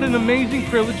Father, what an amazing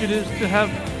privilege it is to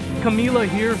have Camila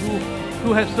here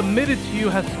who has submitted to you,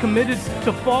 has committed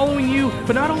to following you,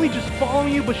 but not only just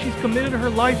following you, but she's committed her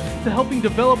life to helping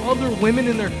develop other women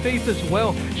in their faith as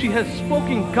well. She has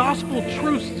spoken gospel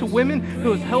truths to women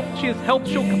she has helped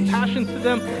show compassion to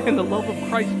them and the love of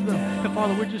Christ to them. And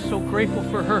Father, we're just so grateful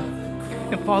for her.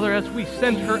 And Father, as we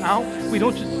send her out, we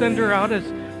don't just send her out as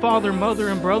father, mother,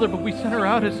 and brother, but we send her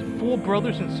out as full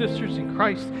brothers and sisters in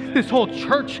Christ. This whole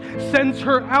church sends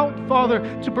her out, Father,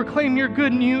 to proclaim your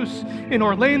good news in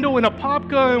Orlando, in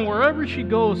Apopka, and wherever she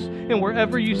goes, and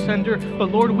wherever you send her.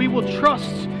 But Lord, we will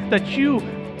trust that you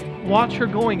watch her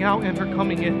going out and her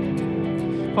coming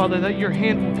in. Father, that your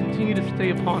hand will continue to stay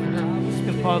upon her.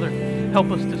 And Father, help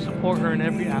us to support her in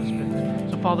every aspect.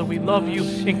 So Father, we love you.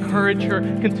 Encourage her.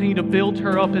 Continue to build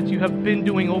her up as you have been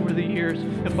doing over the years.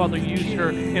 And Father, use her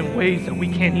in ways that we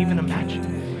can't even imagine.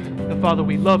 And Father,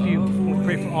 we love you. And we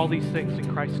pray for all these things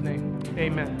in Christ's name.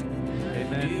 Amen.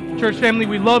 Amen. Church family,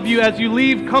 we love you. As you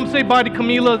leave, come say bye to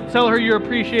Camila. Tell her your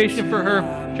appreciation for her.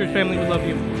 Church family, we love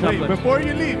you. God bless. Before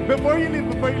you leave,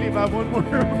 I have one more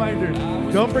reminder.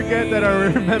 Don't forget that our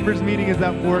members meeting is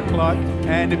at 4 o'clock,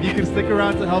 and if you can stick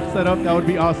around to help set up, that would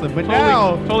be awesome. But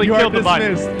now, you are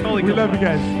dismissed. We love you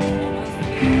guys.